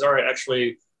 IHOP says, all right,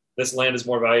 actually, this land is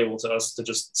more valuable to us to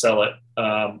just sell it,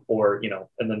 and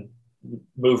then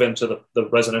move into the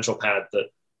residential pad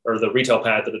or the retail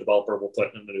pad that a developer will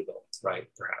put in the new building, right?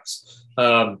 Perhaps.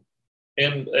 And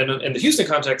in the Houston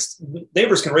context,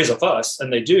 neighbors can raise a fuss,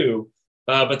 and they do,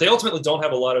 but they ultimately don't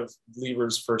have a lot of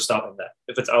levers for stopping that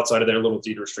if it's outside of their little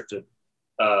deed restricted,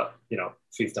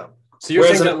 fiefdom. So you're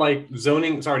saying that like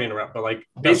zoning, sorry to interrupt, but like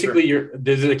basically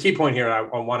there's a key point here I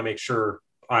want to make sure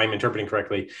I'm interpreting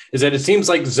correctly, is that it seems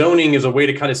like zoning is a way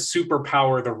to kind of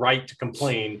superpower the right to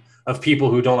complain of people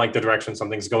who don't like the direction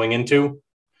something's going into.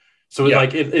 So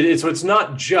so it's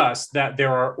not just that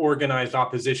there are organized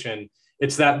opposition,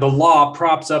 it's that the law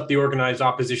props up the organized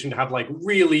opposition to have like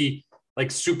really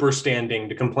like super standing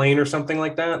to complain or something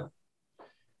like that.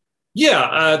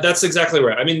 Yeah, that's exactly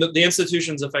right. I mean, the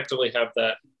institutions effectively have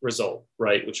that result,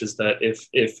 right? Which is that if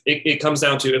it comes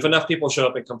down to if enough people show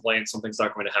up and complain, something's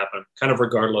not going to happen, kind of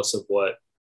regardless of what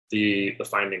the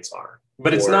findings are.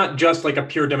 But it's not just like a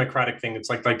pure democratic thing. It's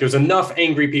like there's enough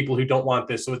angry people who don't want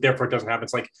this, so therefore it doesn't happen.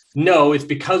 It's like, no, it's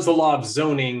because the law of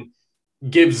zoning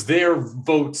gives their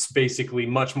votes basically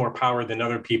much more power than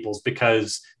other people's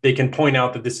because they can point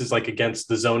out that this is like against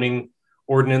the zoning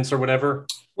ordinance or whatever.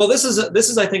 Well, this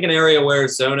is I think an area where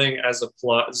zoning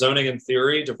zoning in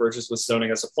theory diverges with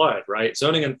zoning as applied, right?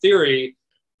 Zoning in theory,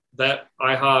 that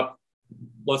IHOP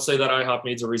let's say that IHOP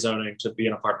needs a rezoning to be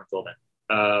an apartment building.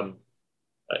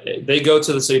 They go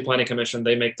to the city planning commission,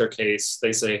 they make their case,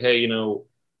 they say, hey,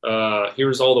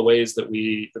 here's all the ways that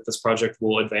this project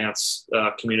will advance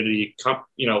community,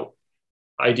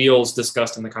 ideals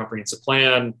discussed in the comprehensive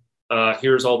plan.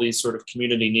 Here's all these sort of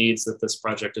community needs that this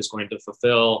project is going to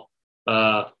fulfill.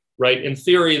 Right? In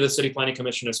theory, the city planning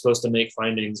commission is supposed to make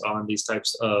findings on these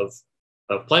types of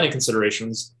planning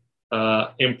considerations.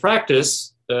 In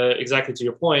practice, exactly to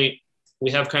your point,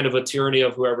 we have kind of a tyranny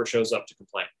of whoever shows up to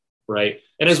complain. Right.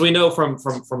 And as we know from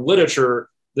literature,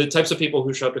 the types of people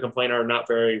who show up to complain are not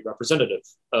very representative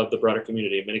of the broader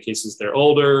community. In many cases, they're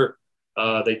older.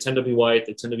 They tend to be white.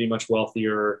 They tend to be much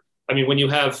wealthier. I mean, when you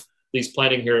have these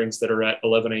planning hearings that are at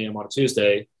 11 a.m. on a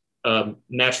Tuesday,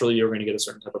 naturally, you're going to get a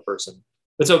certain type of person.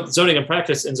 But so zoning in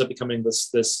practice ends up becoming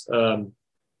this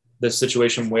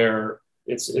situation where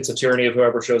it's a tyranny of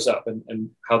whoever shows up and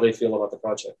how they feel about the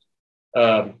project.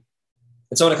 And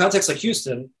so in a context like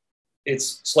Houston,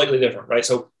 it's slightly different, right?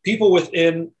 So people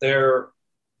within their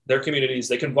communities,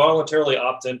 they can voluntarily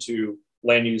opt into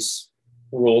land use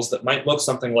rules that might look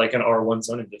something like an R1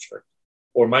 zoning district,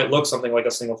 or might look something like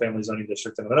a single family zoning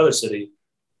district in another city.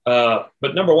 But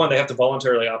number one, they have to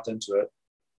voluntarily opt into it.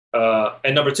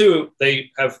 And number two,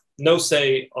 they have no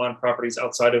say on properties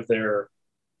outside of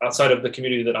the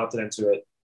community that opted into it,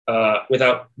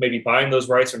 without maybe buying those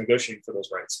rights or negotiating for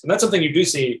those rights. And that's something you do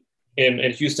see in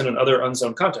Houston and other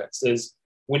unzoned contexts, is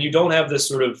when you don't have this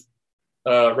sort of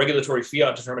regulatory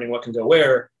fiat determining what can go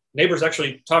where, neighbors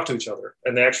actually talk to each other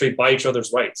and they actually buy each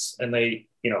other's rights. And they,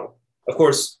 of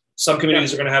course, some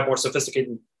communities are going to have more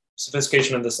sophistication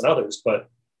in this than others, but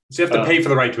so you have to pay for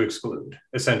the right to exclude,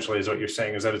 essentially, is what you're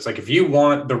saying. Is that it's like, if you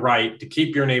want the right to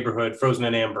keep your neighborhood frozen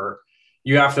in amber,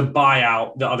 you have to buy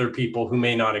out the other people who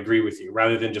may not agree with you,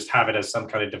 rather than just have it as some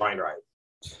kind of divine right.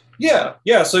 Yeah.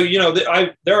 So,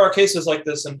 there are cases like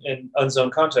this in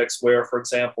unzoned contexts where, for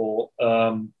example,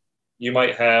 you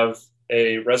might have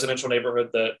a residential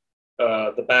neighborhood that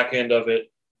the back end of it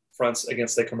fronts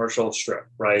against a commercial strip,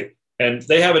 right? And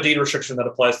they have a deed restriction that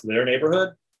applies to their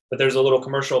neighborhood, but there's a little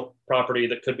commercial property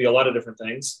that could be a lot of different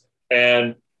things.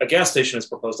 And a gas station is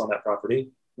proposed on that property.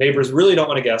 Neighbors really don't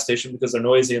want a gas station because they're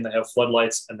noisy and they have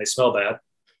floodlights and they smell bad.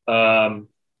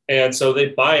 And so they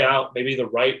buy out maybe the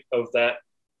right of that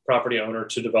property owner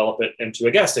to develop it into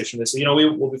a gas station. They say,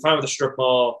 we'll be fine with a strip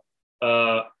mall,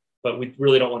 but we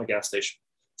really don't want a gas station.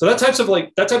 So that type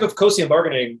of Coasian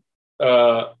bargaining,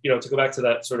 to go back to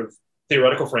that sort of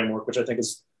theoretical framework, which I think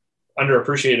is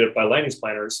underappreciated by land use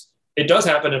planners, it does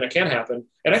happen and it can happen.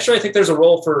 And actually, I think there's a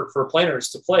role for planners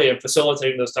to play in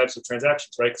facilitating those types of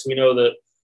transactions, right? Because we know that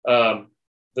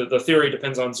the theory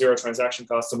depends on zero transaction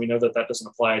costs, and we know that doesn't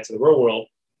apply to the real world.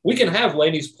 We can have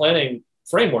land use planning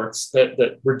frameworks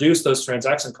that reduce those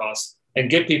transaction costs and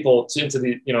get people into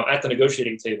the, at the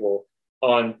negotiating table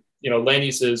on, land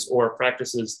uses or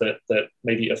practices that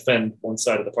maybe offend one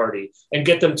side of the party, and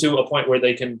get them to a point where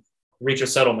they can reach a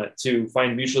settlement to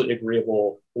find mutually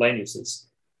agreeable land uses,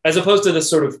 as opposed to this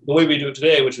sort of the way we do it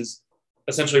today, which is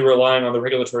essentially relying on the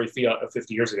regulatory fiat of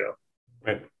 50 years ago.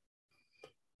 Right.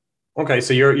 Okay,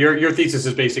 so your thesis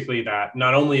is basically that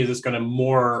not only is this going to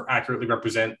more accurately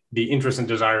represent the interests and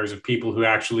desires of people who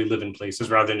actually live in places,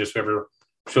 rather than just whoever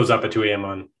shows up at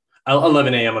 11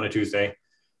 a.m. on a Tuesday,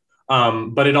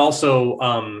 but it also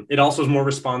is more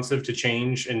responsive to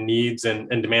change and needs and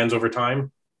demands over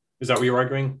time. Is that what you're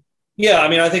arguing? Yeah, I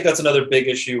mean, I think that's another big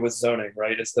issue with zoning,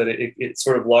 right? Is that it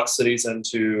sort of locks cities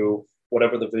into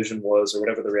whatever the vision was or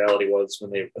whatever the reality was when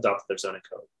they adopted their zoning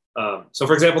code. So,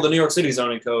 for example, the New York City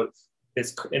zoning code,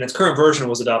 in its current version,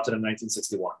 was adopted in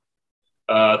 1961.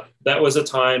 That was a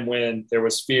time when there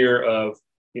was fear of,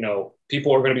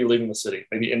 people are going to be leaving the city.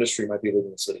 Maybe industry might be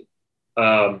leaving the city.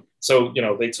 So,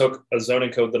 they took a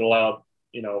zoning code that allowed,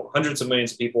 hundreds of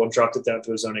millions of people and dropped it down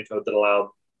to a zoning code that allowed,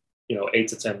 8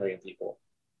 to 10 million people.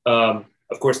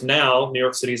 Of course, now New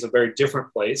York City is a very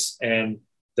different place, and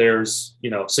there's,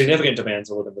 significant demands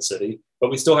to live in the city,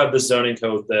 but we still have this zoning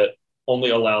code that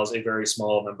only allows a very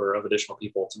small number of additional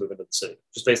people to move into the city,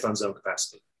 just based on zone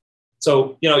capacity.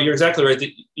 So, you're exactly right.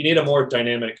 You need a more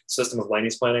dynamic system of land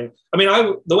use planning. I mean,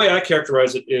 the way I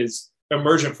characterize it is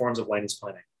emergent forms of land use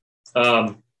planning.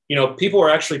 People are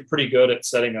actually pretty good at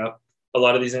setting up a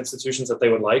lot of these institutions that they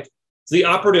would like. So the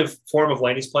operative form of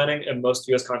land use planning in most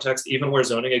U.S. contexts, even where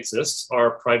zoning exists,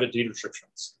 are private deed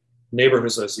restrictions, neighborhood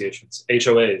associations,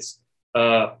 HOAs.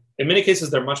 In many cases,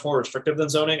 they're much more restrictive than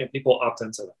zoning, and people opt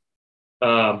into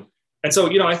them. And so,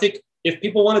 I think if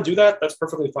people want to do that, that's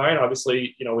perfectly fine.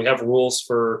 Obviously, we have rules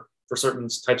for certain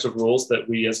types of rules that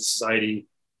we as a society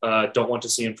don't want to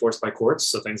see enforced by courts.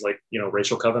 So things like,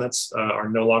 racial covenants are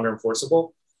no longer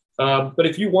enforceable. But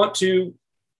if you want to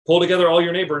pull together all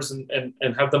your neighbors and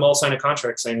have them all sign a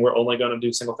contract saying we're only going to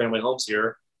do single family homes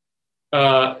here,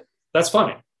 that's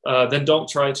fine. Then don't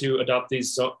try to adopt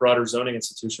these broader zoning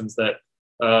institutions that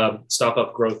stop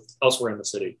up growth elsewhere in the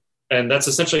city. And that's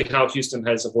essentially how Houston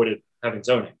has avoided having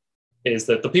zoning, is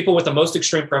that the people with the most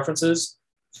extreme preferences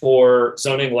for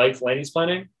zoning like land use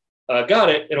planning got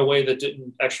it in a way that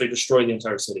didn't actually destroy the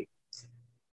entire city.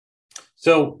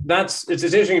 So it's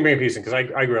interesting you bring up Houston, because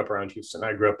I grew up around Houston.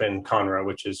 I grew up in Conroe,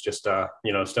 which is just a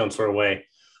stone's throw away.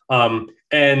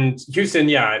 And Houston,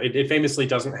 it famously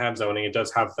doesn't have zoning. It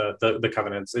does have the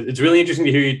covenants. It's really interesting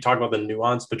to hear you talk about the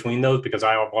nuance between those, because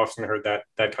I've often heard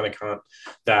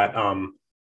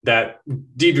that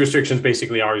deed restrictions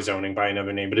basically are zoning by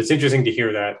another name. But it's interesting to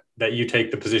hear that you take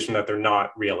the position that they're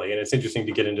not really, and it's interesting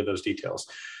to get into those details.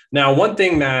 Now, one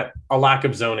thing that a lack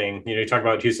of zoning, you talk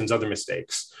about Houston's other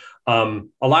mistakes. A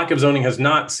lack of zoning has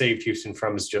not saved Houston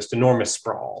from is just enormous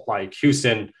sprawl. Like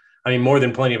Houston, more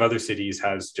than plenty of other cities,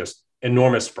 has just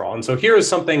enormous sprawl. And so here is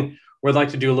something where I'd like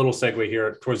to do a little segue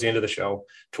here towards the end of the show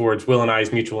towards Will and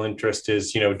I's mutual interest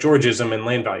is, Georgism and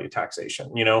land value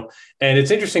taxation, and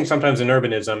it's interesting sometimes in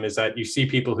urbanism is that you see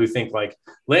people who think like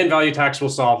land value tax will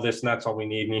solve this and that's all we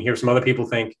need. And you hear some other people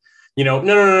think,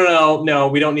 no,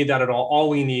 we don't need that at all. All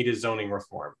we need is zoning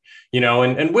reform,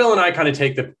 and Will and I kind of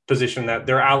take the position that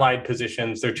they're allied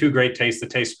positions. They're two great tastes that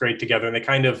taste great together. And they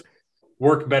kind of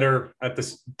work better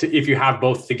if you have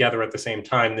both together at the same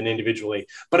time than individually.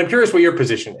 But I'm curious what your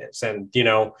position is. And,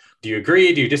 do you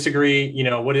agree? Do you disagree?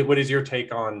 What is your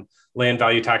take on land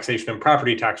value taxation and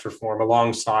property tax reform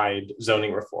alongside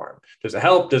zoning reform? Does it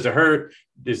help? Does it hurt?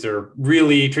 Is there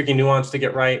really tricky nuance to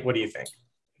get right? What do you think?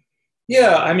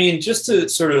 Yeah, just to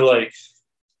sort of like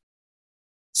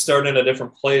start in a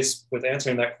different place with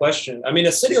answering that question.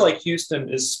 A city like Houston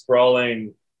is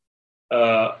sprawling,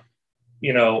 for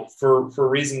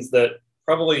reasons that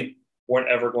probably weren't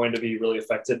ever going to be really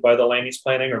affected by the land use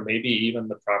planning, or maybe even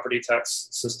the property tax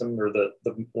system or the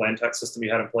land tax system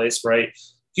you had in place, right?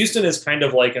 Houston is kind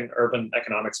of like an urban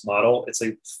economics model. It's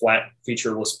a flat,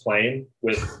 featureless plain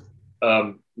with,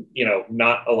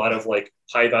 not a lot of like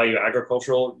high value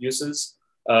agricultural uses,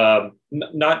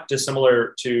 not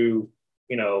dissimilar to,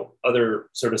 other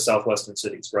sort of Southwestern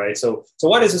cities, right? So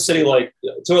why does a city like,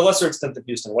 to a lesser extent than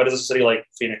Houston, why does a city like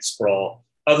Phoenix sprawl,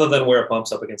 other than where it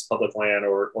bumps up against public land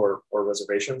or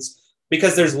reservations?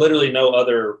 Because there's literally no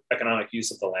other economic use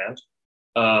of the land.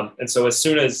 And so as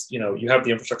soon as, you have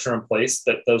the infrastructure in place,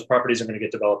 that those properties are going to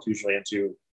get developed usually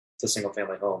into single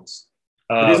family homes.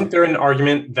 But isn't there an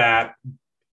argument that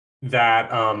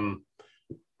the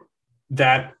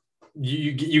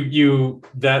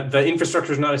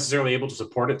infrastructure is not necessarily able to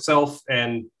support itself,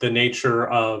 and the nature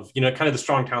of, kind of the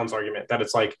strong towns argument that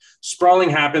it's like sprawling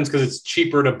happens because it's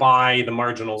cheaper to buy the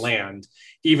marginal land,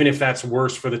 even if that's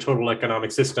worse for the total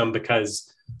economic system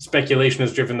because speculation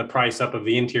has driven the price up of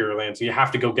the interior land. So you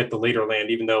have to go get the later land,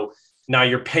 even though now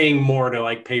you're paying more to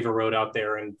like pave a road out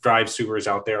there and drive sewers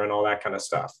out there and all that kind of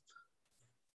stuff.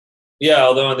 Yeah,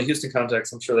 although in the Houston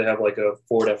context, I'm sure they have like a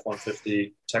Ford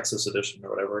F-150 Texas edition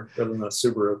or whatever, rather than a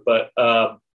Subaru. But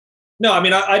no,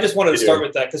 I just wanted to start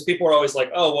with that because people are always like,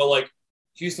 oh, well, like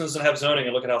Houston doesn't have zoning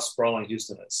and look at how sprawling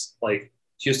Houston is. Like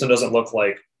Houston doesn't look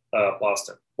like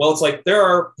Boston. Well, it's like there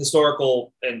are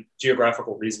historical and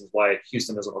geographical reasons why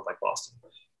Houston doesn't look like Boston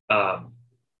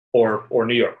or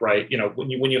New York, right?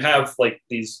 When you have like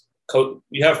you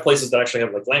have places that actually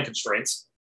have like land constraints.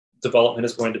 Development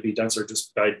is going to be denser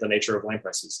just by the nature of land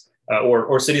prices,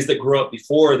 or cities that grew up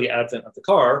before the advent of the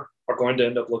car are going to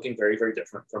end up looking very, very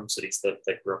different from cities that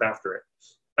grew up after it.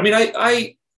 I'm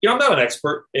not an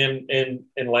expert in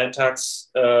land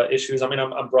tax issues.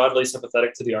 I'm broadly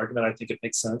sympathetic to the argument. I think it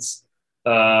makes sense.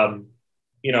 Of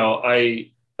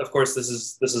course, this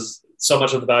is so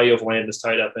much of the value of land is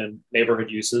tied up in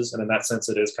neighborhood uses, and in that sense,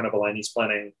 it is kind of a land use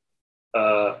planning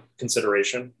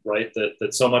consideration, right?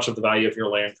 That so much of the value of your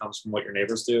land comes from what your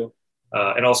neighbors do,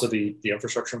 and also the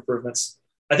infrastructure improvements.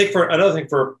 I think for another thing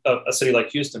for a city like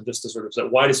Houston, just to sort of say,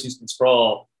 why does Houston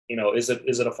sprawl? Is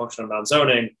it a function of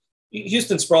non-zoning?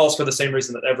 Houston sprawls for the same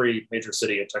reason that every major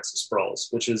city in Texas sprawls,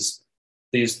 which is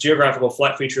these geographical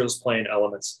flat features plain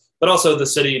elements, but also the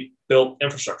city built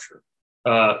infrastructure.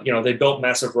 They built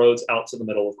massive roads out to the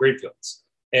middle of greenfields,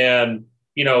 and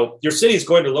your city is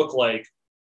going to look like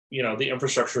the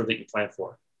infrastructure that you plan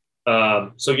for.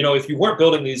 So if you weren't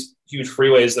building these huge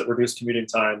freeways that reduce commuting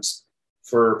times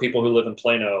for people who live in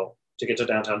Plano to get to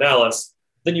downtown Dallas,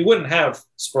 then you wouldn't have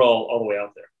sprawl all the way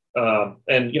out there.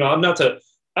 And I'm not to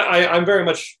I'm very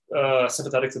much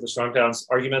sympathetic to the strong towns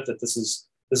argument that this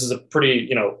is a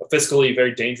pretty, a fiscally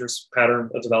very dangerous pattern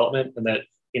of development, and that,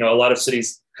 a lot of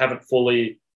cities haven't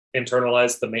fully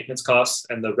internalized the maintenance costs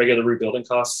and the regular rebuilding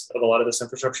costs of a lot of this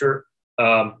infrastructure.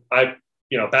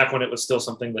 Back when it was still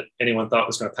something that anyone thought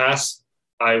was going to pass,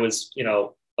 I was,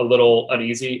 a little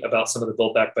uneasy about some of the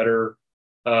Build Back Better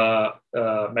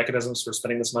mechanisms for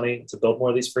spending this money to build more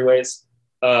of these freeways.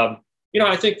 I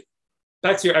think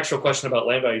back to your actual question about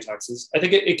land value taxes, I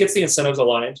think it gets the incentives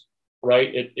aligned,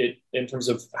 right? It in terms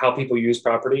of how people use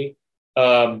property.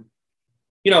 One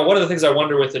of the things I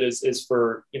wonder with it is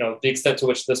for, the extent to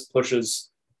which this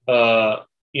pushes,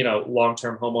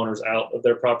 long-term homeowners out of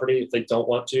their property if they don't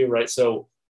want to, right? So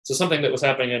something that was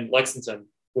happening in Lexington,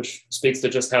 which speaks to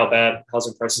just how bad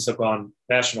housing prices have gone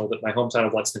national, that my hometown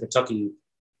of Lexington, Kentucky,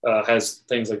 has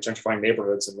things like gentrifying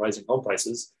neighborhoods and rising home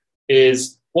prices,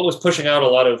 is what was pushing out a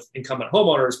lot of incumbent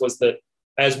homeowners was that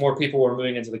as more people were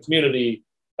moving into the community,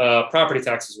 property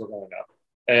taxes were going up.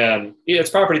 And it's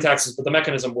property taxes, but the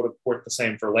mechanism would have worked the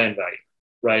same for land value,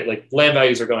 right? Like land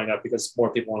values are going up because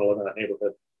more people want to live in that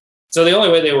neighborhood. So the only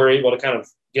way they were able to kind of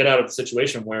get out of the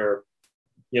situation where,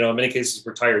 in many cases,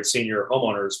 retired senior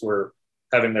homeowners were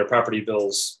having their property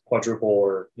bills quadruple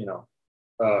or,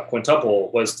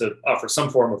 quintuple was to offer some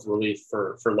form of relief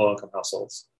for low-income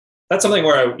households. That's something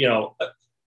where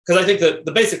because I think that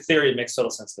the basic theory makes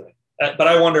total sense to me. But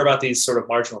I wonder about these sort of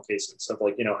marginal cases of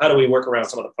how do we work around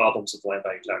some of the problems of land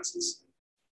value taxes?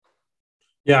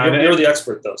 Yeah, you're the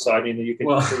expert though, so I mean, you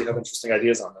have interesting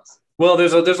ideas on this. Well,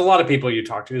 there's a lot of people you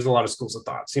talk to. There's a lot of schools of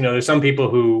thoughts. There's some people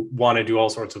who want to do all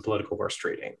sorts of political horse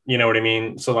trading. You know what I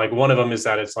mean? So one of them is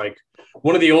that it's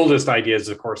one of the oldest ideas,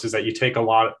 of course, is that you take a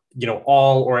lot,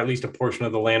 all or at least a portion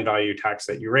of the land value tax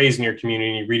that you raise in your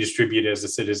community and you redistribute it as a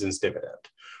citizen's dividend,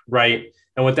 right?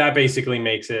 And what that basically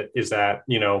makes it is that,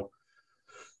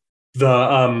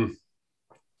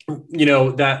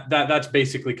 that's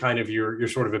basically kind of your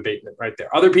sort of abatement right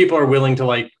there. Other people are willing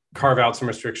to carve out some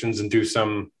restrictions and do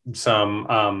some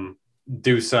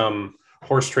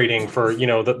horse trading for,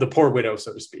 the poor widow,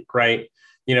 so to speak. Right.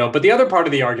 But the other part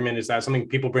of the argument is that something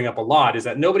people bring up a lot is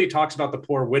that nobody talks about the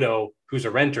poor widow who's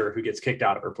a renter who gets kicked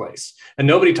out of her place. And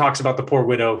nobody talks about the poor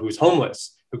widow who's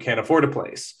homeless, who can't afford a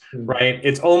place. Mm-hmm. Right.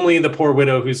 It's only the poor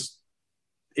widow who's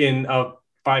in a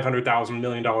 $500,000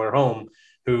 million home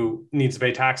who needs to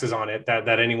pay taxes on it that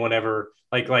anyone ever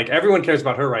everyone cares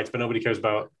about her rights, but nobody cares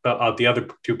about the other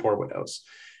two poor widows.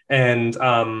 And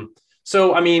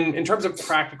so, I mean, in terms of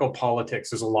practical politics,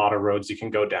 there's a lot of roads you can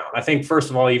go down. I think, first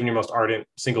of all, even your most ardent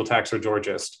single tax or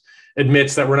Georgist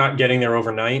admits that we're not getting there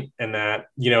overnight, and that,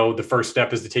 the first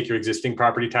step is to take your existing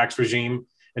property tax regime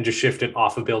and just shift it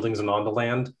off of buildings and onto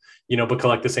land, but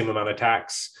collect the same amount of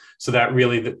tax. So that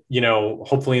really,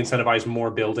 hopefully incentivize more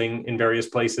building in various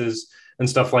places and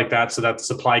stuff like that, so that the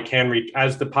supply can reach,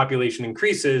 as the population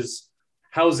increases,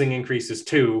 housing increases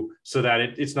too, so that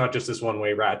it's not just this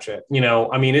one-way ratchet.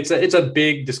 I mean, it's a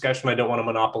big discussion. I don't want to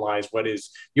monopolize what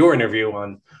is your interview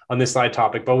on this side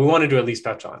topic, but we wanted to at least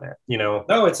touch on it. No,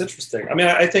 it's interesting. I mean,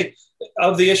 I think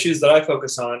of the issues that I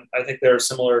focus on, I think there are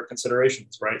similar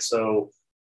considerations, right? So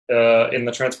in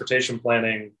the transportation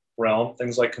planning realm,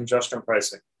 things like congestion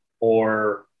pricing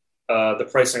or the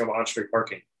pricing of on-street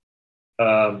parking.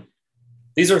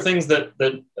 These are things that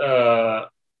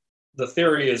the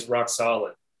theory is rock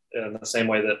solid in the same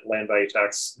way that land value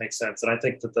tax makes sense. And I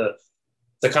think that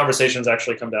the conversations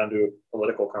actually come down to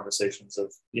political conversations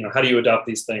of, how do you adopt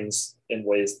these things in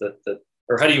ways that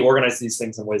or how do you organize these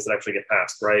things in ways that actually get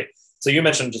passed, right? So you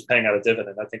mentioned just paying out a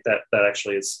dividend. I think that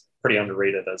actually is pretty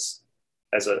underrated as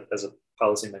a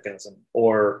policy mechanism.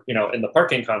 Or, in the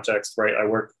parking context, right? I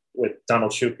work with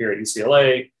Donald Shoup here at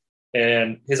UCLA,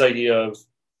 and his idea of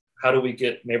how do we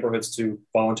get neighborhoods to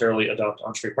voluntarily adopt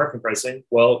on-street parking pricing?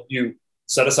 Well, you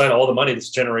set aside all the money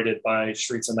that's generated by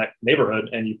streets in that neighborhood,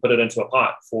 and you put it into a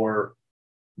pot for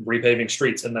repaving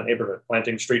streets in that neighborhood,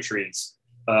 planting street trees,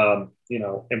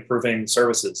 improving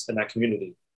services in that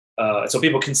community. So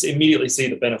people can immediately see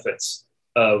the benefits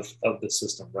of the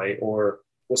system, right? Or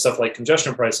with stuff like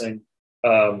congestion pricing,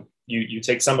 you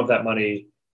take some of that money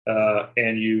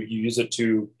and you use it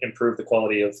to improve the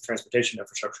quality of transportation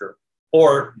infrastructure.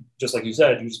 Or just like you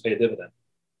said, you just pay a dividend.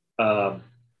 So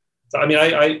I mean,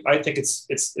 I think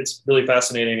it's really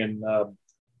fascinating, and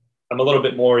I'm a little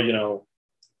bit more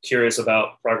curious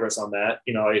about progress on that.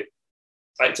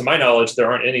 I to my knowledge,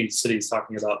 there aren't any cities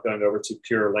talking about going over to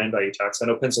pure land value tax. I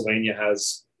know Pennsylvania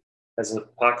has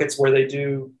pockets where they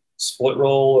do split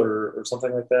roll or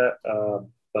something like that,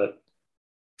 but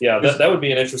Yeah, that would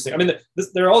be an interesting. I mean,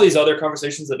 there are all these other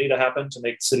conversations that need to happen to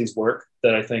make cities work.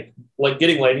 That I think, like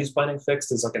getting land use planning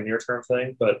fixed, is like a near-term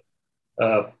thing. But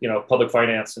public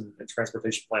finance and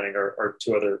transportation planning are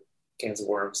two other cans of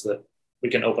worms that we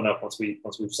can open up once we've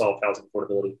solved housing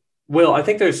affordability. Will, I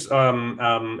think there's an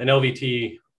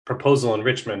LVT proposal in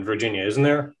Richmond, Virginia, isn't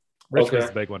there? Richmond's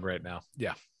the big one right now.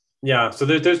 Yeah. Yeah. So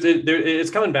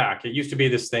it's coming back. It used to be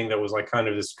this thing that was like kind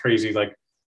of this crazy, like,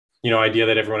 idea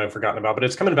that everyone had forgotten about, but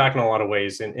it's coming back in a lot of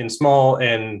ways in small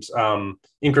and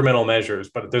incremental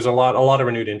measures. But there's a lot of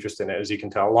renewed interest in it, as you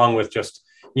can tell, along with just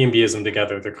YIMBYism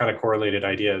together. They're kind of correlated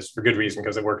ideas for good reason,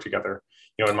 because they work together,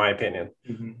 in my opinion.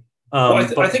 Mm-hmm.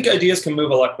 I think ideas can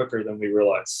move a lot quicker than we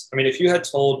realize. I mean, if you had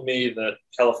told me that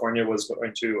California was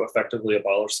going to effectively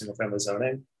abolish single family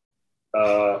zoning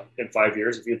in 5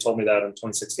 years, if you had told me that in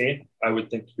 2016, I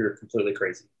would think you're completely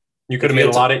crazy. You could have made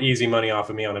a lot of easy money off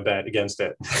of me on a bet against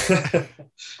it.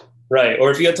 Right.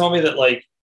 Or if you had told me that, like,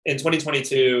 in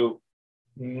 2022,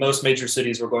 most major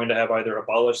cities were going to have either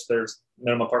abolished their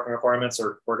minimum parking requirements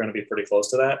or we're going to be pretty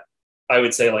close to that, I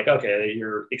would say, like, okay,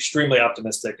 you're extremely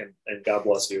optimistic and God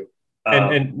bless you.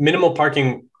 And minimal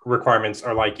parking requirements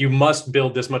are like, you must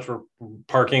build this much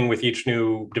parking with each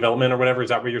new development or whatever. Is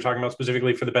that what you're talking about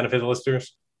specifically for the benefit of the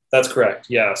listeners? That's correct.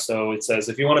 Yeah. So it says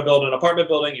if you want to build an apartment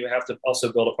building, you have to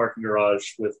also build a parking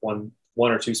garage with one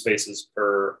or two spaces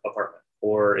per apartment.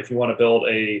 Or if you want to build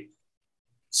a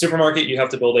supermarket, you have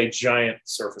to build a giant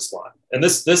surface lot. And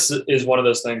this is one of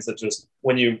those things that just,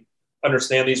 when you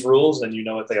understand these rules and you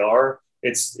know what they are,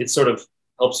 it sort of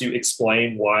helps you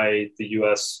explain why the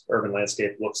U.S. urban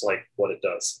landscape looks like what it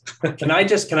does. Can I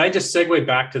just segue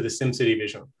back to the SimCity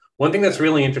vision? One thing that's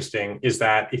really interesting is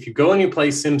that if you go and you play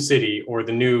SimCity, or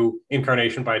the new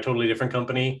incarnation by a totally different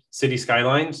company, City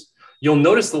Skylines, you'll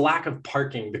notice the lack of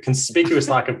parking, the conspicuous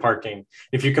lack of parking.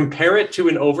 If you compare it to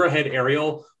an overhead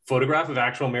aerial photograph of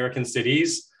actual American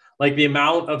cities, like the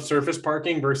amount of surface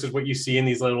parking versus what you see in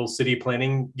these little city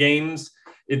planning games,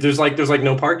 there's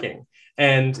no parking.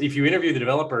 And if you interview the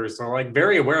developers, they're like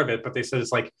very aware of it, but they said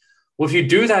it's like, well, if you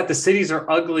do that, the cities are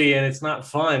ugly and it's not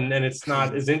fun and it's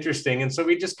not as interesting. And so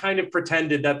we just kind of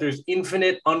pretended that there's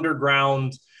infinite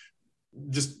underground,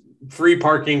 just free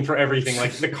parking for everything.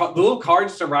 Like the little car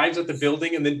just arrives at the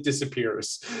building and then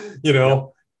disappears,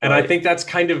 And right. I think that's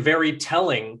kind of very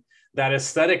telling that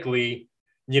aesthetically,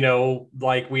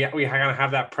 like we kind of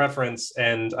have that preference,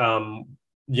 and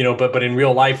but in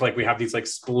real life, like we have these like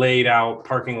splayed out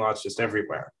parking lots just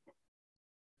everywhere.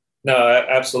 No,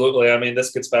 absolutely. I mean,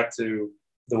 this gets back to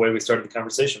the way we started the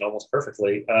conversation almost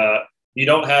perfectly. You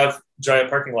don't have giant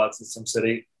parking lots in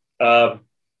SimCity.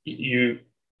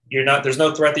 There's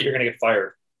no threat that you're going to get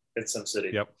fired in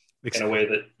SimCity. Yep. In a way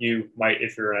that you might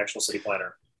if you're an actual city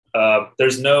planner.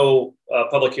 There's no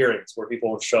public hearings where people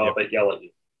will show up and yell at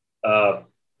you. I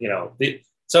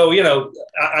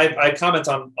comment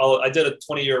on I did a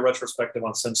 20-year retrospective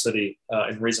on SimCity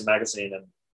in Reason Magazine,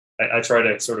 and I try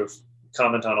to sort of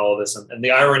comment on all of this and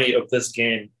the irony of this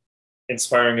game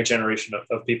inspiring a generation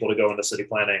of people to go into city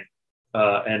planning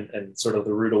and sort of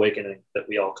the rude awakening that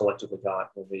we all collectively got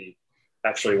when we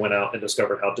actually went out and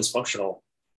discovered how dysfunctional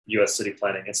U.S. city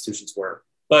planning institutions were.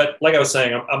 But like I was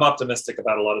saying, I'm optimistic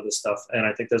about a lot of this stuff, and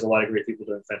I think there's a lot of great people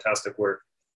doing fantastic work,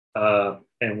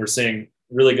 and we're seeing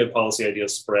really good policy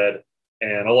ideas spread,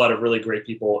 and a lot of really great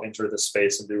people enter this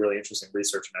space and do really interesting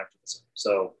research and activism.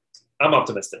 So I'm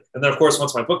optimistic. And then, of course,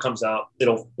 once my book comes out,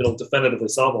 it'll definitively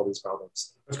solve all these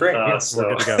problems. That's great. We're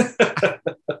good to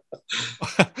go.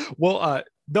 Well,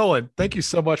 Nolan, thank you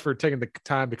so much for taking the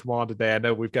time to come on today. I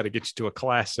know we've got to get you to a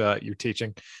class you're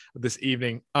teaching this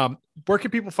evening. Where can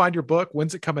people find your book?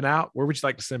 When's it coming out? Where would you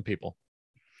like to send people?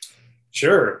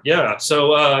 Sure. Yeah.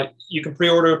 So you can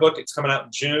pre-order a book. It's coming out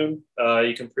in June.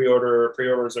 You can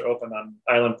pre-orders are open on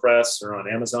Island Press or on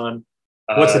Amazon.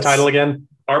 What's the title again?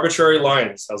 Arbitrary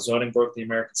Lines: How Zoning Broke the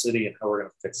American City and How We're Going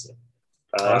to Fix It.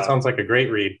 That sounds like a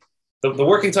great read. The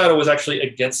working title was actually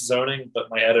Against Zoning, but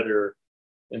my editor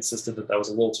insisted that was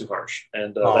a little too harsh.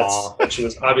 And she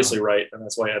was obviously right. And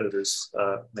that's why editors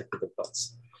make the good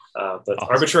butts. But awesome.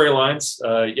 Arbitrary Lines,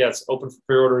 it's open for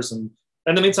pre-orders. And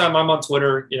in the meantime, I'm on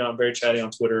Twitter. I'm very chatty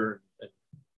on Twitter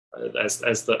as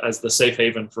the safe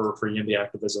haven for YIMBY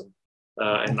activism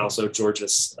and also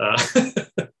George's.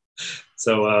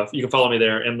 So you can follow me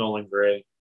there, Nolan Gray.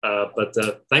 But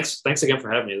thanks again for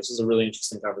having me. This was a really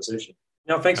interesting conversation.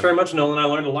 No, thanks very much, Nolan. I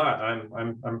learned a lot.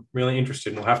 I'm really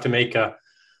interested. We'll have to make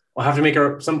I'm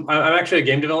actually a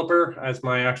game developer as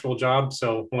my actual job.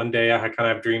 So one day I kind of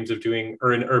have dreams of doing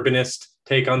an urbanist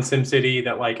take on SimCity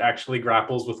that like actually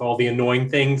grapples with all the annoying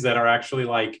things that are actually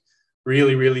like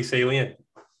really, really salient.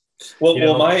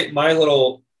 Well, my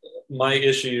little my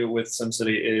issue with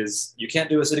SimCity is you can't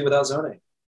do a city without zoning.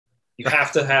 You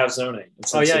have to have zoning.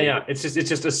 Oh yeah. It's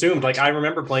just assumed. Like I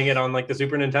remember playing it on like the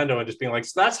Super Nintendo and just being like,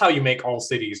 so that's how you make all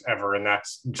cities ever, and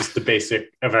that's just the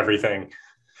basic of everything.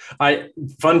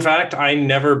 Fun fact, I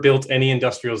never built any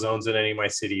industrial zones in any of my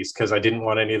cities because I didn't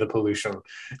want any of the pollution.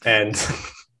 And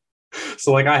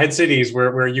so like I had cities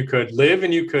where you could live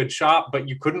and you could shop, but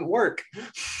you couldn't work.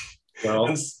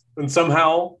 Well, and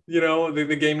somehow,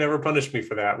 the game never punished me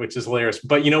for that, which is hilarious.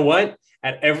 But you know what?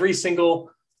 At every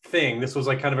single thing, this was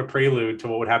like kind of a prelude to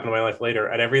what would happen in my life later.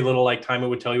 At every little like time it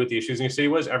would tell you what the issues in your city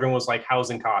was, everyone was like,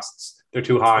 housing costs, they're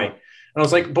too high. And I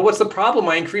was like, but what's the problem?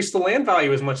 I increased the land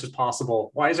value as much as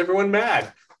possible. Why is everyone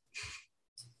mad?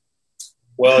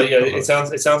 Well, yeah, it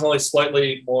sounds only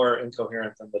slightly more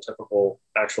incoherent than the typical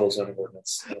actual zoning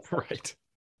ordinance. Right.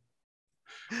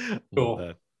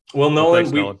 Cool. Well, Nolan,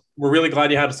 thanks, we're really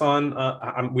glad you had us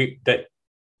on.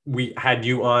 We had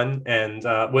you on, and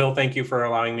Will, thank you for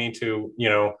allowing me to,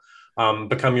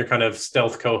 become your kind of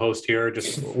stealth co-host here,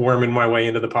 just worming my way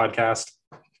into the podcast.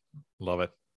 Love it.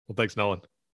 Well, thanks, Nolan.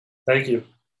 Thank you.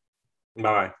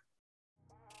 Bye.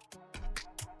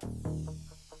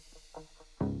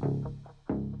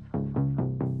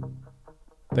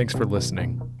 Thanks for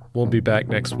listening. We'll be back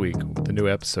next week with a new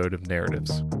episode of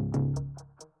Narratives.